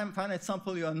from finite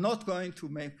sample, you are not going to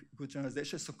make good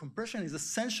generalization. So compression is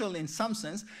essential in some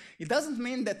sense. It doesn't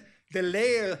mean that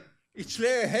each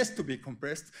layer has to be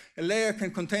compressed. A layer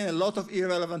can contain a lot of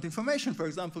irrelevant information. For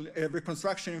example,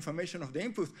 reconstruction information of the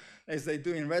input, as they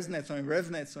do in ResNets or in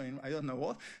RevNets or in I don't know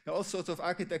what. There are all sorts of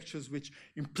architectures which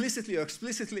implicitly or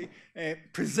explicitly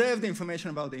preserve the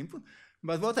information about the input.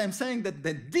 But what I'm saying that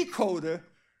the decoder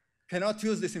cannot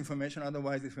use this information,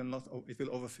 otherwise it will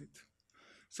overfit.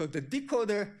 So the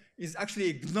decoder is actually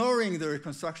ignoring the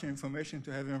reconstruction information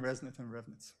to have in ResNet and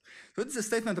RevNets. So this is a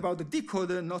statement about the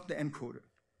decoder, not the encoder.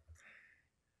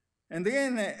 And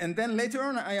then later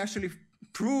on, I actually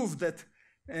proved that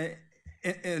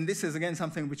and this is again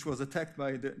something which was attacked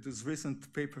by this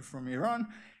recent paper from Iran,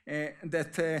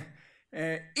 that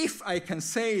if I can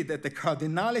say that the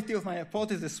cardinality of my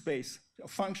hypothesis space of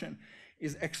function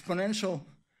is exponential,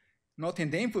 not in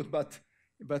the input, but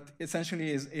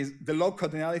essentially is the log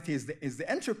cardinality is the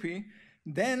entropy,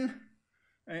 then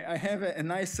I have a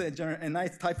nice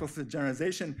type of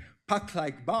generalization,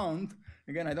 Puck-like bound.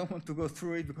 Again, I don't want to go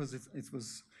through it because it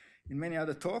was in many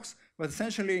other talks, but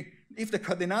essentially, if the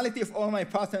cardinality of all my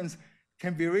patterns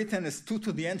can be written as 2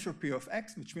 to the entropy of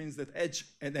x, which means that edge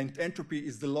and entropy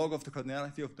is the log of the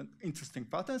cardinality of the interesting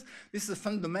patterns. This is a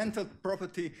fundamental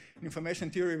property in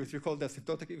information theory, which we call the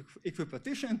asymptotic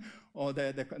equipartition, or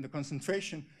the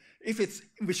concentration.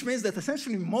 Which means that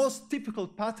essentially most typical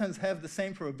patterns have the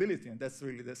same probability, and that's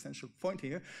really the essential point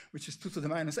here, which is 2 to the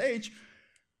minus h.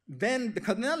 Then the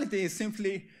cardinality is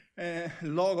simply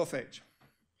log of h.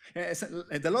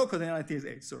 The log cardinality is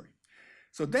h, sorry.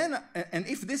 So then, and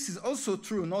if this is also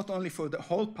true not only for the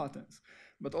whole patterns,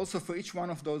 but also for each one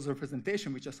of those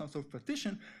representations, which are some sort of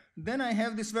partition, then I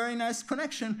have this very nice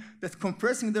connection that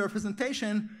compressing the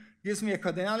representation gives me a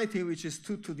cardinality which is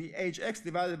 2 to the hx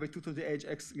divided by 2 to the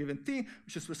hx given t,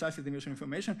 which is precisely the mutual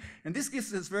information. And this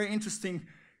gives this very interesting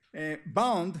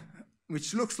bound,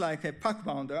 which looks like a Puck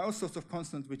bound. There are all sorts of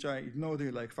constants which I ignored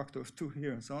here, like factor of 2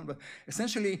 here and so on. But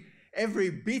essentially, every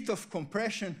bit of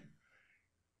compression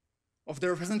of the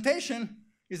representation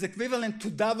is equivalent to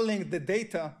doubling the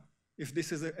data, if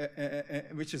this is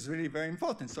which is really very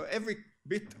important. So every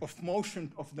bit of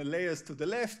motion of the layers to the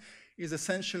left is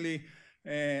essentially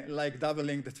like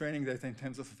doubling the training data in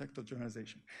terms of effective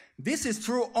generalization. This is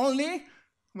true only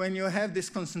when you have this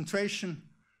concentration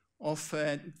of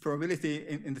probability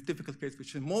in the typical case,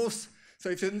 which is most. So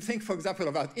if you think, for example,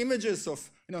 about images of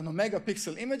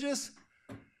megapixel images,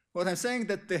 what I'm saying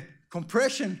that the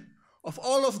compression of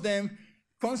all of them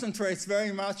concentrates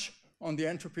very much on the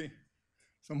entropy.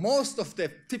 So most of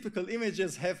the typical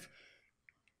images have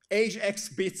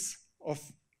hx bits of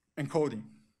encoding.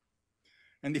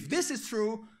 And if this is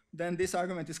true, then this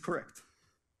argument is correct.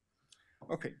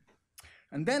 Okay.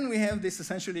 And then we have this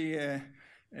essentially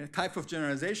type of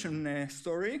generalization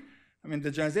story. I mean, the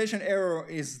generalization error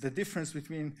is the difference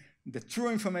between the true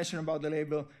information about the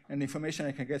label and the information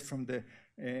I can get from the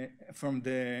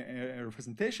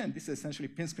representation. This is essentially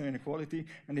Pinsker inequality,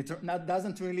 and it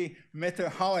doesn't really matter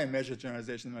how I measure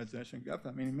generalization gap.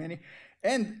 I mean,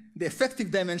 and the effective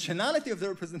dimensionality of the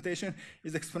representation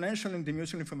is exponential in the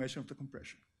mutual information of the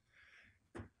compression.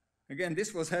 Again,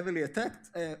 this was heavily attacked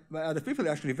by other people.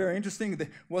 Actually, very interesting.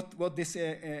 What this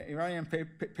Iranian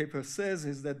paper says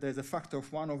is that there's a factor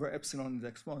of 1 over epsilon in the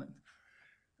exponent,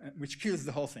 which kills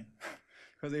the whole thing.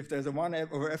 Because if there's a 1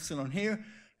 over epsilon here,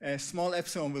 a small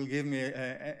epsilon will give me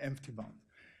an empty bound.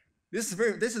 This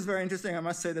is very interesting. I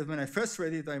must say that when I first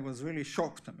read it, I was really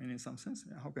shocked. I mean, in some sense,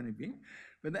 how can it be?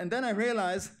 And then I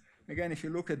realized, again, if you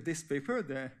look at this paper,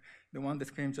 the one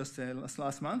that came just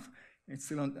last month, it's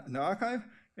still on the archive.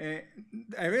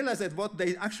 I realized that what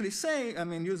they actually say, I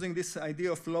mean, using this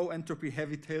idea of low entropy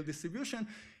heavy tail distribution,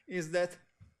 is that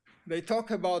they talk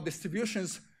about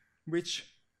distributions which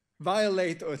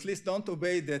violate or at least don't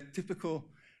obey the typical,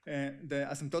 the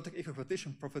asymptotic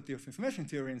equipartition property of information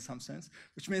theory in some sense,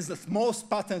 which means that most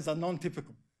patterns are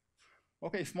non-typical.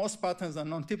 Okay, if most patterns are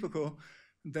non-typical,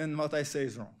 then what I say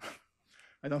is wrong.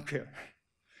 I don't care.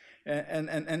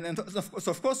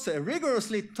 So of course,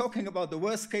 rigorously talking about the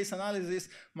worst case analysis,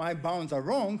 my bounds are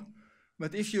wrong.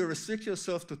 But if you restrict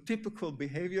yourself to typical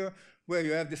behavior where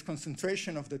you have this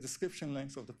concentration of the description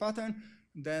length of the pattern,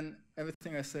 then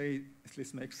everything I say at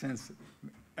least makes sense.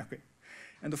 Okay.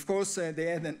 And of course, they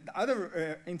add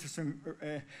another interesting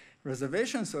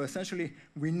reservation. So essentially,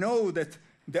 we know that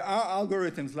there are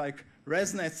algorithms like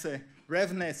ResNets,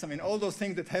 RevNets, I mean, all those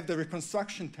things that have the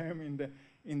reconstruction term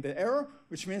in the error,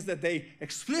 which means that they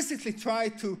explicitly try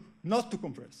to not to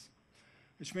compress,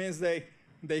 which means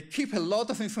they keep a lot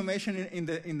of information in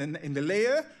the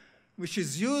layer, which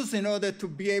is used in order to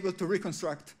be able to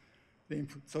reconstruct the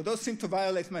input. So those seem to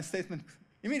violate my statement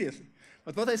immediately.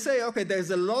 But what I say, okay, there's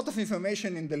a lot of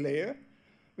information in the layer,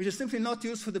 which is simply not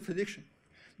used for the prediction.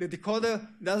 The decoder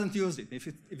doesn't use it. If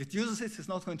it uses it, it's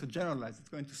not going to generalize. It's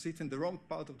going to sit in the wrong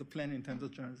part of the plane in terms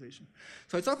of generalization.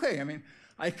 So it's okay. I mean,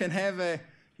 I can have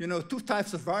two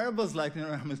types of variables like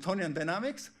Hamiltonian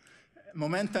dynamics,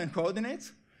 momenta and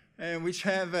coordinates, which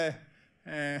have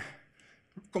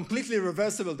completely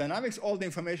reversible dynamics. All the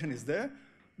information is there.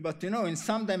 But in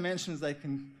some dimensions I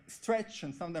can stretch,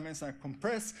 and some dimensions I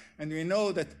compress. And we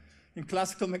know that in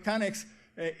classical mechanics,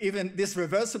 even this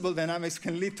reversible dynamics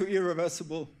can lead to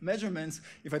irreversible measurements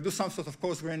if I do some sort of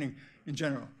coarse graining in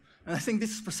general. And I think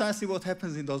this is precisely what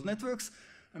happens in those networks.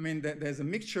 I mean, there's a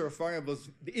mixture of variables.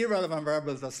 The irrelevant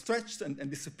variables are stretched and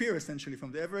disappear essentially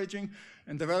from the averaging,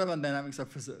 and the relevant dynamics are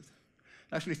preserved.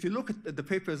 Actually, if you look at the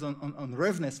papers on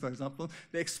RevNest, for example,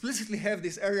 they explicitly have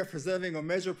this area preserving or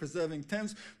measure preserving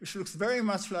terms, which looks very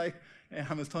much like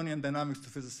Hamiltonian dynamics to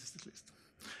physicists at least.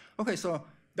 Okay, so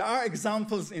there are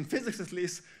examples in physics at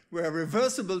least where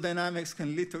reversible dynamics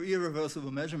can lead to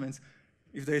irreversible measurements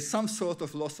if there is some sort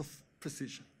of loss of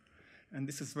precision. And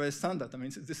this is very standard. I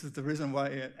mean, this is the reason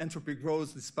why entropy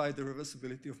grows despite the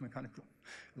reversibility of mechanical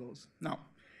laws. Now,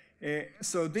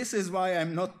 so this is why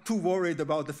I'm not too worried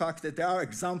about the fact that there are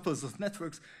examples of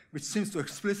networks which seems to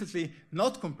explicitly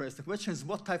not compress. The question is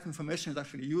what type of information is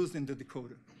actually used in the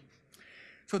decoder.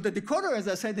 So the decoder, as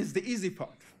I said, is the easy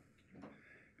part,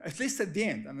 at least at the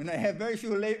end. I mean, I have very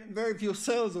few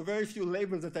cells or very few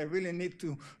labels that I really need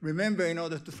to remember in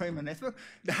order to frame a network.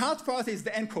 The hard part is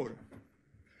the encoder.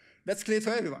 That's clear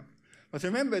to everyone. But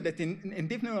remember that in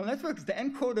deep neural networks, the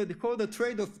encoder-decoder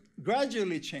trade-off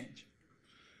gradually change.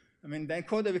 I mean, the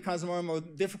encoder becomes more and more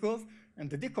difficult, and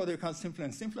the decoder becomes simpler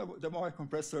and simpler the more I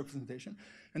compress the representation.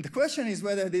 And the question is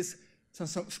whether this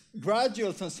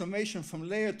gradual transformation from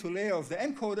layer to layer of the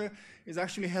encoder is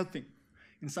actually helping.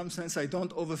 In some sense, I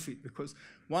don't overfit, because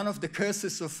one of the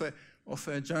curses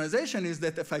of generalization is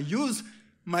that if I use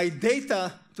my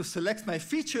data to select my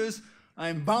features,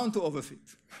 I'm bound to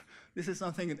overfit. This is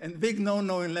something, and big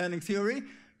no-no in learning theory.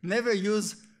 Never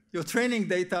use your training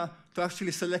data to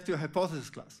actually select your hypothesis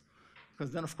class.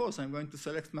 Because then, of course, I'm going to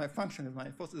select my function as my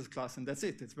hypothesis class, and that's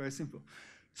it. It's very simple.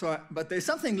 So, but there's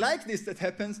something like this that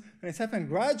happens, and it's happened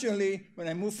gradually when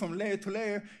I move from layer to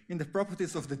layer in the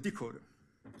properties of the decoder.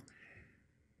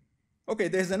 Okay,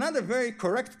 there's another very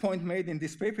correct point made in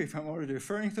this paper, if I'm already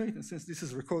referring to it, and since this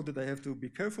is recorded, I have to be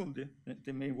careful.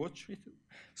 They may watch it.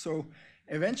 So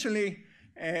eventually,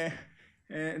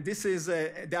 this is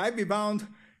the IB bound.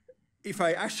 If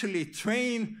I actually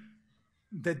train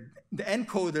the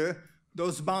encoder,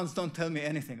 those bounds don't tell me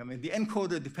anything. I mean, the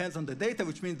encoder depends on the data,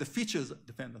 which means the features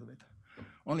depend on the data.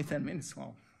 Only 10 minutes,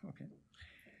 wow, okay.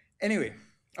 Anyway,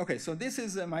 okay, so this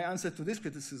is my answer to this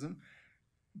criticism.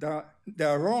 They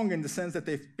are wrong in the sense that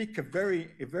they pick a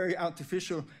very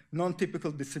artificial,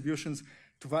 non-typical distributions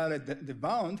to violate the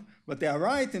bound, but they are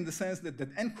right in the sense that the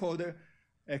encoder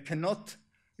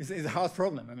is a hard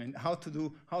problem. I mean, how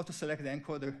to select the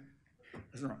encoder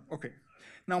is wrong. Okay.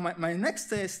 Now, my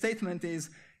next statement is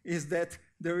that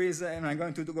there is, and I'm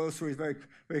going to go through it very,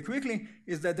 very quickly,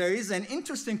 is that there is an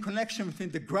interesting connection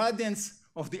between the gradients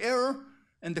of the error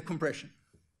and the compression.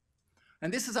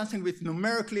 And this is something which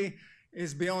numerically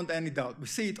is beyond any doubt. We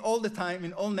see it all the time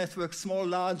in all networks, small,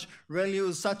 large,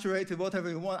 ReLUs, saturated, whatever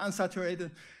you want,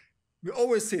 unsaturated. We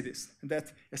always see this,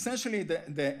 that essentially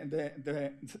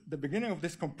the beginning of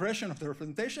this compression of the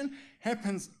representation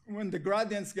happens when the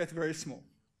gradients get very small,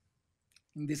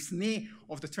 in this knee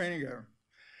of the training error.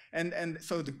 And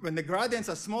so when the gradients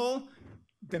are small,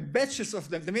 the batches of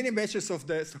the mini batches of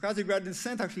the stochastic gradient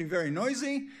descent are actually very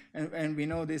noisy, and we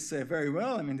know this very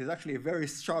well. I mean, there's actually a very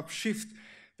sharp shift.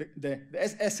 The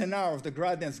SNR of the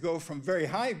gradients go from very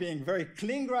high, being very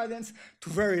clean gradients, to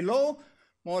very low,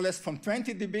 more or less from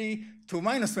 20 dB to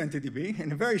minus 20 dB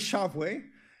in a very sharp way.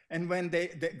 And when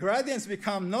the gradients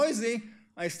become noisy,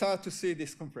 I start to see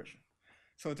this compression.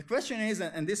 So the question is,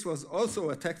 and this was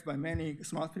also attacked by many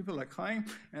smart people like Chaim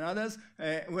and others,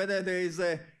 whether there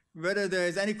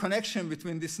is any connection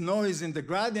between this noise in the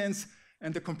gradients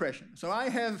and the compression. So I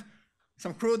have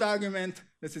some crude argument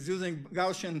that is using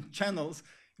Gaussian channels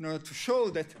in order to show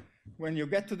that when you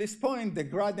get to this point, the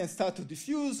gradients start to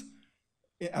diffuse.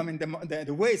 I mean,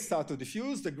 the weights start to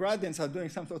diffuse. The gradients are doing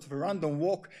some sort of a random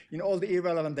walk in all the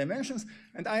irrelevant dimensions.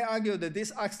 And I argue that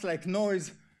this acts like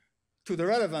noise to the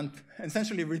relevant,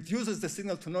 essentially reduces the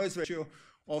signal-to-noise ratio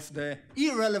of the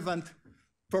irrelevant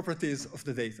properties of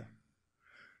the data.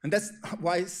 And that's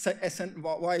why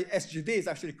SGD is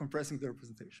actually compressing the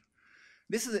representation.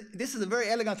 This is a very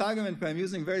elegant argument, but I'm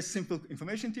using very simple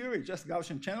information theory, just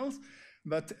Gaussian channels.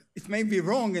 But it may be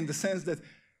wrong in the sense that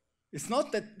it's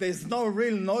not that there's no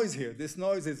real noise here. This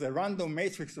noise is a random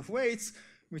matrix of weights,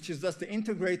 which is just the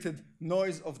integrated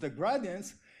noise of the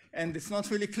gradients. And it's not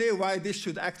really clear why this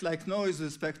should act like noise with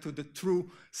respect to the true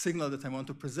signal that I want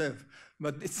to preserve.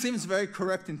 But it seems very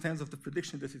correct in terms of the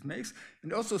prediction that it makes.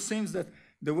 And it also seems that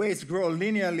the weights grow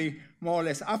linearly more or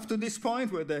less up to this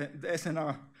point where the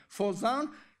SNR falls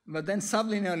down, but then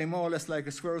sublinearly more or less like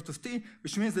a square root of t,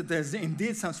 which means that there's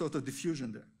indeed some sort of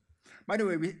diffusion there. By the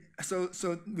way,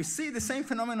 we see the same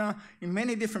phenomena in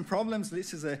many different problems.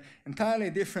 This is an entirely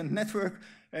different network.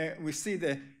 We see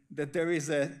that there is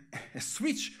a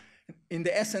switch in the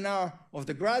SNR of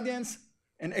the gradients,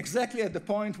 and exactly at the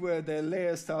point where the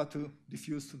layers start to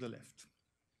diffuse to the left.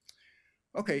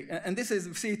 Okay, and this is,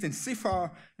 we see it in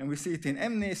CIFAR, and we see it in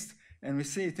MNIST, and we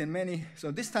see it in many.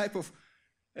 So this type of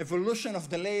evolution of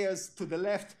the layers to the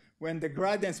left when the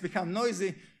gradients become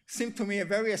noisy seemed to me a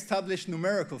very established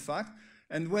numerical fact.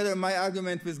 And whether my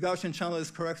argument with Gaussian channel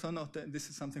is correct or not, this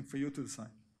is something for you to decide.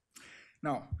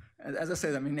 Now, as I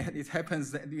said, I mean, it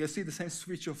happens that you see the same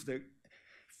switch of the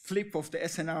flip of the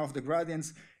SNR of the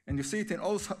gradients, and you see it in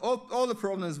all the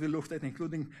problems we looked at,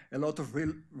 including a lot of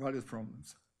real-valued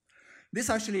problems. This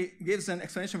actually gives an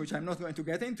explanation, which I'm not going to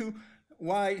get into,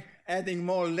 why adding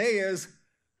more layers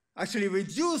actually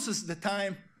reduces the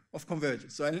time of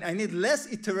convergence. So I need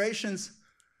less iterations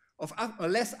of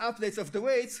less updates of the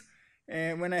weights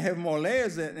when I have more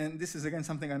layers. And this is, again,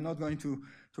 something I'm not going to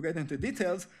get into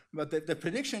details. But the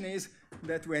prediction is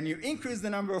that when you increase the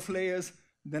number of layers,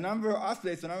 the number of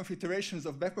updates, the number of iterations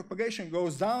of backpropagation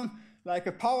goes down like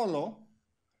a power law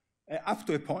up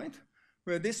to a point,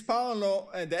 where this power law,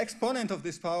 the exponent of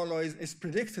this power law is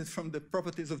predicted from the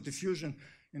properties of diffusion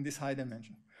in this high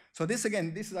dimension. So this,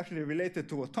 again, this is actually related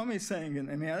to what Tommy is saying and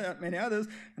many others,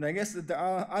 and I guess that there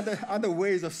are other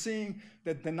ways of seeing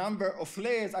that the number of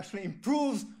layers actually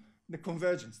improves the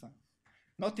convergence time.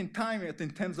 Not in time, yet in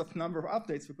terms of number of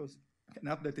updates, because an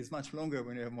update is much longer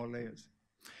when you have more layers.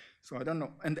 So I don't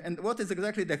know. And what is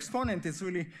exactly the exponent is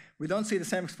really, we don't see the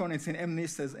same exponents in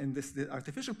MNIST as in the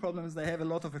artificial problems. They have a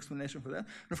lot of explanation for that.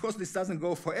 And of course, this doesn't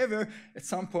go forever. At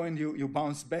some point, you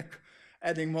bounce back.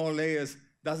 Adding more layers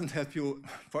doesn't help you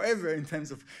forever in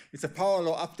terms of, it's a power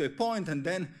law up to a point, and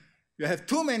then you have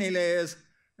too many layers,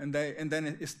 and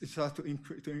then it starts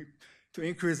to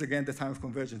increase again the time of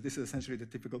convergence. This is essentially the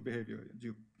typical behavior.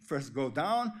 You first go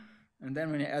down, and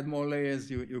then when you add more layers,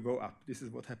 you go up. This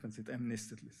is what happens at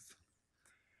MNIST at least.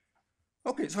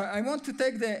 Okay, so I want to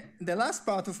take the last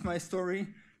part of my story,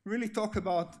 really talk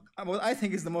about what I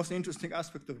think is the most interesting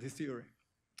aspect of this theory,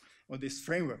 or this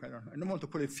framework. I don't want to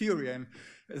call it theory.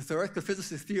 A theoretical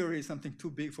physicist theory is something too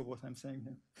big for what I'm saying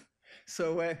here.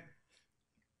 So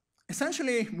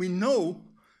essentially, we know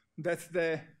that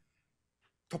the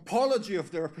topology of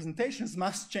the representations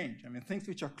must change. I mean, things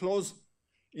which are close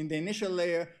in the initial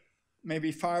layer may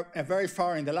be very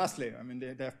far in the last layer. I mean,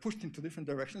 they are pushed into different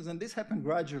directions, and this happened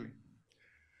gradually.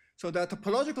 So there are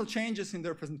topological changes in the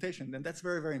representation, and that's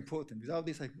very, very important. Without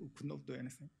this, I could not do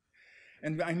anything.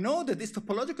 And I know that these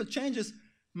topological changes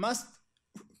must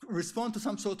respond to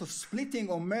some sort of splitting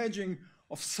or merging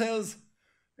of cells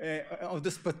of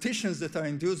these partitions that are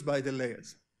induced by the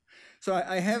layers. So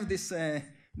I have this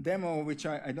demo, which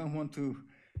I don't want to,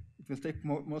 it will take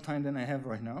more time than I have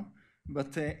right now.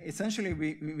 But essentially,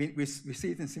 we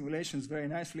see it in simulations very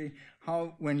nicely,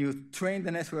 how when you train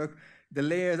the network, the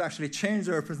layers actually change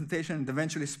the representation and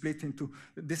eventually split into,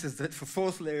 this is the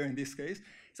fourth layer in this case.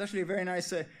 It's actually a very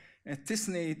nice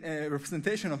Tisney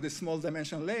representation of these small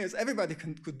dimensional layers. Everybody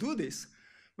could do this.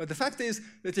 But the fact is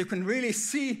that you can really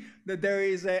see that there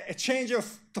is a change of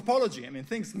topology. I mean,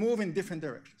 things move in different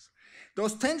directions.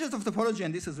 Those changes of topology,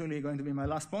 and this is really going to be my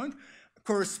last point,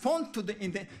 correspond to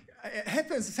it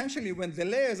happens essentially when the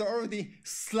layers are already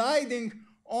sliding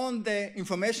on the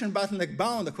information bottleneck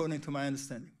bound, according to my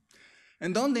understanding.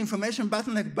 And on the information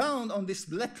bottleneck bound, on this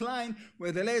black line,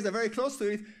 where the layers are very close to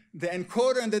it, the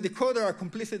encoder and the decoder are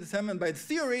completely determined by the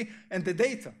theory and the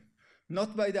data,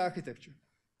 not by the architecture.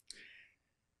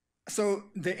 So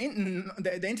the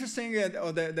interesting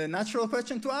or the natural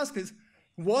question to ask is,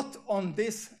 what on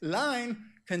this line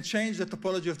can change the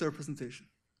topology of the representation?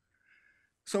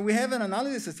 So we have an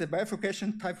analysis, it's a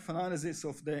bifurcation type of analysis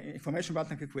of the information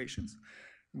bottleneck equations,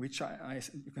 which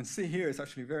you can see here is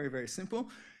actually very, very simple.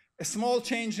 A small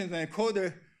change in the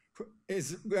encoder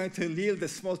is going to yield a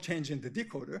small change in the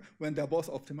decoder when they're both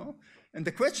optimal. And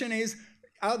the question is,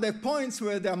 are there points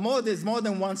where there's more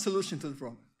than one solution to the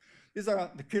problem? These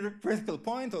are the critical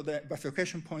point or the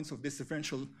bifurcation points of this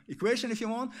differential equation, if you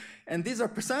want. And these are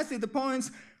precisely the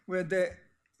points where the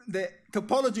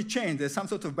topology change. There's some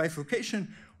sort of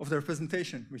bifurcation of the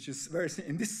representation, which is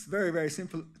in this very, very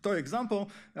simple toy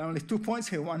example, there are only 2 points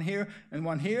here, one here and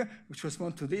one here, which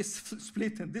correspond to this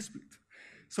split and this split.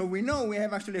 So we know we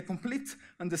have actually a complete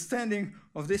understanding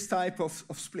of this type of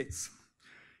splits.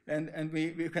 And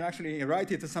we can actually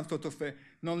write it as some sort of a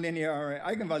nonlinear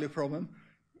eigenvalue problem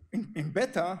in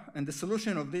beta, and the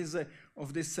solution of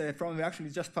this problem we actually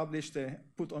just published,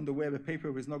 put on the web a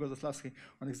paper with Nogozaslavsky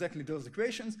on exactly those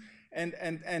equations, and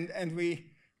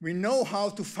we know how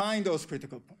to find those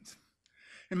critical points.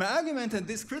 And my argument that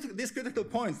these critical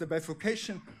points, the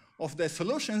bifurcation of the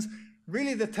solutions,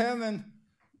 really determine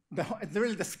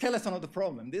really the skeleton of the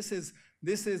problem. This is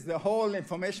the whole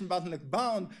information bottleneck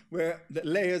bound where the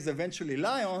layers eventually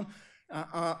lie on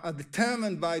are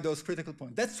determined by those critical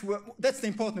points. That's the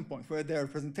important point, where their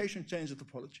representation change the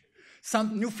topology.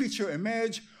 Some new feature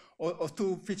emerge, or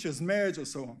two features merge, or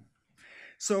so on.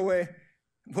 So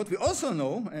what we also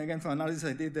know, and again from analysis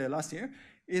I did last year,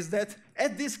 is that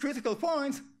at these critical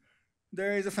points,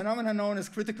 there is a phenomenon known as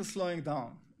critical slowing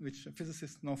down, which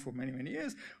physicists know for many, many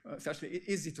years. It's actually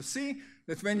easy to see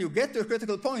that when you get to a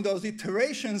critical point, those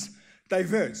iterations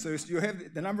diverge. So you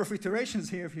have the number of iterations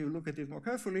here, if you look at it more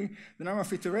carefully, the number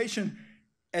of iterations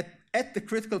at the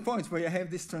critical points where you have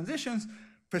these transitions,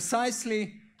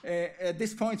 precisely at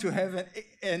this point you have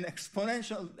an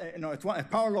exponential, a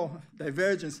power law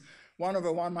divergence, 1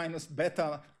 over 1 minus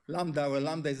beta lambda, where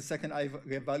lambda is the second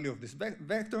eigenvalue of this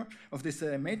vector, of this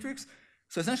matrix.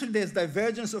 So essentially there's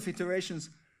divergence of iterations.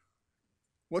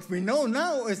 What we know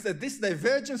now is that this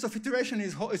divergence of iteration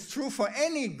is true for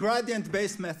any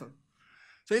gradient-based method.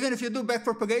 So even if you do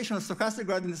backpropagation or stochastic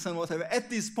gradient descent, whatever, at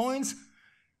these points,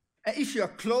 if you are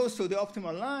close to the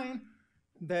optimal line,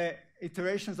 the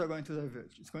iterations are going to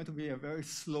diverge. It's going to be a very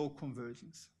slow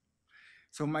convergence.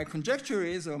 So my conjecture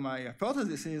is, or my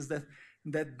hypothesis is,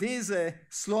 that this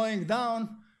slowing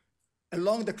down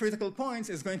along the critical points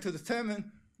is going to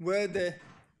determine where the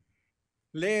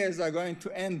layers are going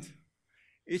to end,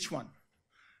 each one.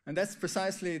 And that's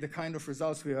precisely the kind of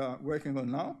results we are working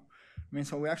on now. I mean,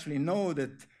 so we actually know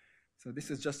that, so this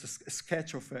is just a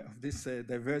sketch of this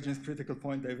divergence, critical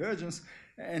point divergence.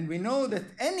 And we know that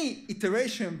any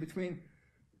iteration between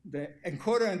the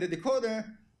encoder and the decoder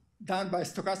done by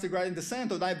stochastic gradient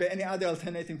descent or done by any other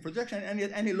alternating projection,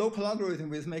 any local algorithm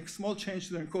with make small change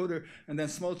to the encoder and then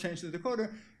small change to the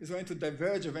decoder is going to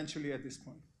diverge eventually at this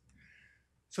point.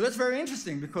 So that's very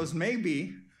interesting, because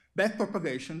maybe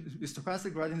backpropagation with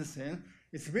stochastic gradient descent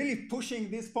is really pushing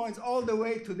these points all the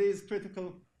way to these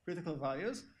critical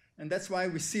values, and that's why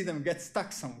we see them get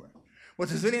stuck somewhere. What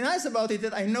is really nice about it is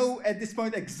that I know at this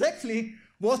point exactly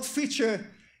what feature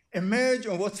emerged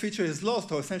or what feature is lost,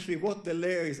 or essentially what the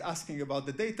layer is asking about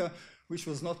the data, which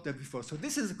was not there before. So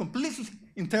this is a completely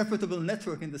interpretable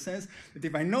network in the sense that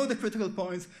if I know the critical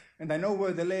points and I know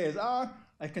where the layers are,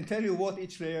 I can tell you what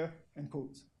each layer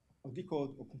encodes, or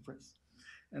decode, or compress.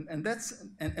 And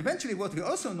eventually what we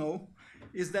also know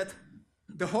is that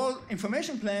the whole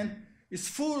information plane is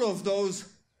full of those,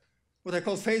 what I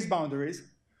call phase boundaries,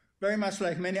 very much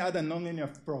like many other nonlinear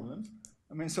problems.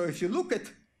 I mean, so if you look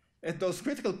at those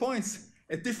critical points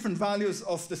at different values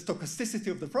of the stochasticity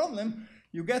of the problem,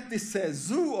 you get this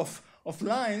zoo of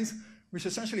lines which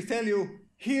essentially tell you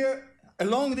here,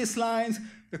 along these lines,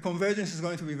 the convergence is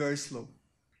going to be very slow.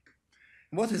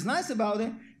 What is nice about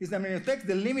it is that when you take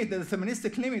the limit, the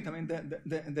deterministic limit, I mean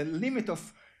the limit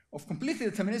of completely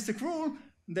deterministic rule,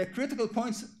 the critical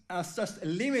points are just a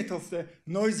limit of the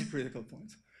noisy critical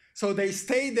points. So they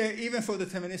stay there even for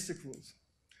deterministic rules.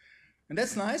 And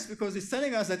that's nice, because it's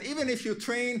telling us that even if you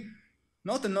train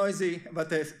not a noisy but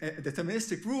a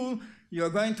deterministic rule, you're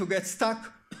going to get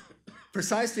stuck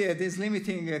precisely at these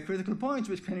limiting critical points,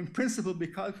 which can in principle be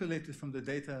calculated from the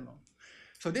data alone.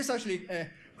 So this actually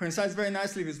coincides very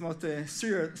nicely with what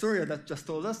Surya that just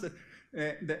told us, that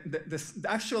the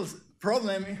actual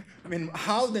problem, I mean,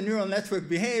 how the neural network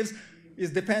behaves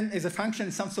is a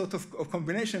function, some sort of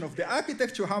combination of the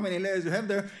architecture, how many layers you have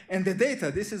there, and the data.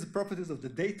 This is the properties of the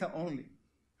data only.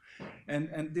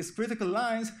 And these critical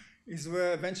lines is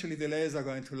where eventually the layers are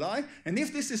going to lie. And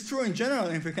if this is true in general,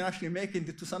 if we can actually make it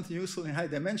into something useful in high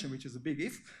dimension, which is a big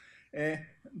if,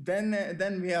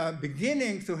 then we are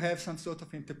beginning to have some sort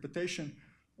of interpretation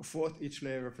of what each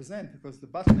layer represents, because the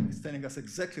bottleneck is telling us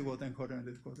exactly what the encoder and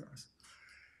the decoder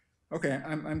are. Okay,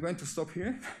 I'm going to stop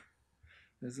here.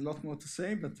 There's a lot more to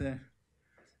say, but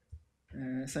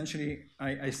essentially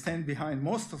I stand behind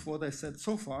most of what I said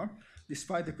so far,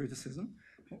 despite the criticism,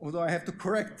 although I have to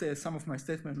correct some of my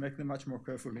statements, make them much more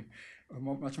carefully,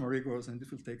 much more rigorous, and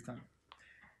this will take time.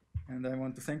 And I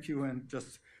want to thank you and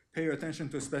just pay your attention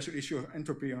to a special issue of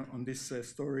entropy on this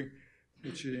story,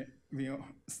 which the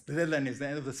deadline is the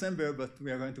end of December, but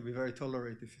we are going to be very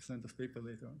tolerant if you send us paper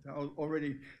later on. There are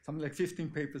already something like 15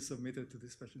 papers submitted to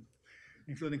this special,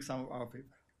 including some of our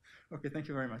paper. Okay, thank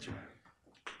you very much.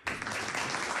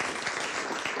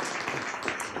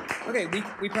 Okay,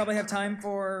 we probably have time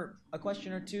for a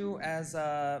question or two as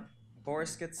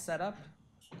Boris gets set up.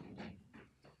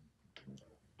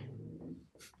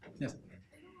 Yes.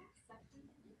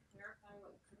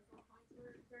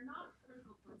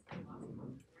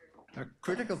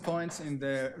 Critical points in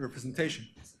the representation,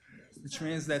 which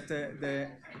means that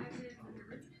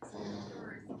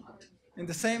in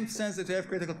the same sense that you have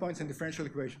critical points in differential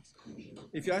equations.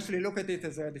 If you actually look at it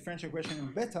as a differential equation in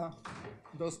beta,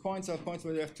 those points are points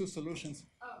where you have two solutions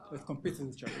that compete with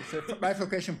each other. It's a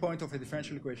bifurcation point of a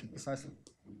differential equation, precisely.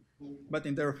 But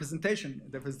in the representation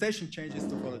changes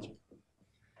topology.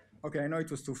 Okay, I know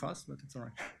it was too fast, but it's all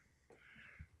right.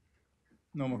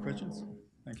 No more questions?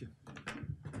 Thank you.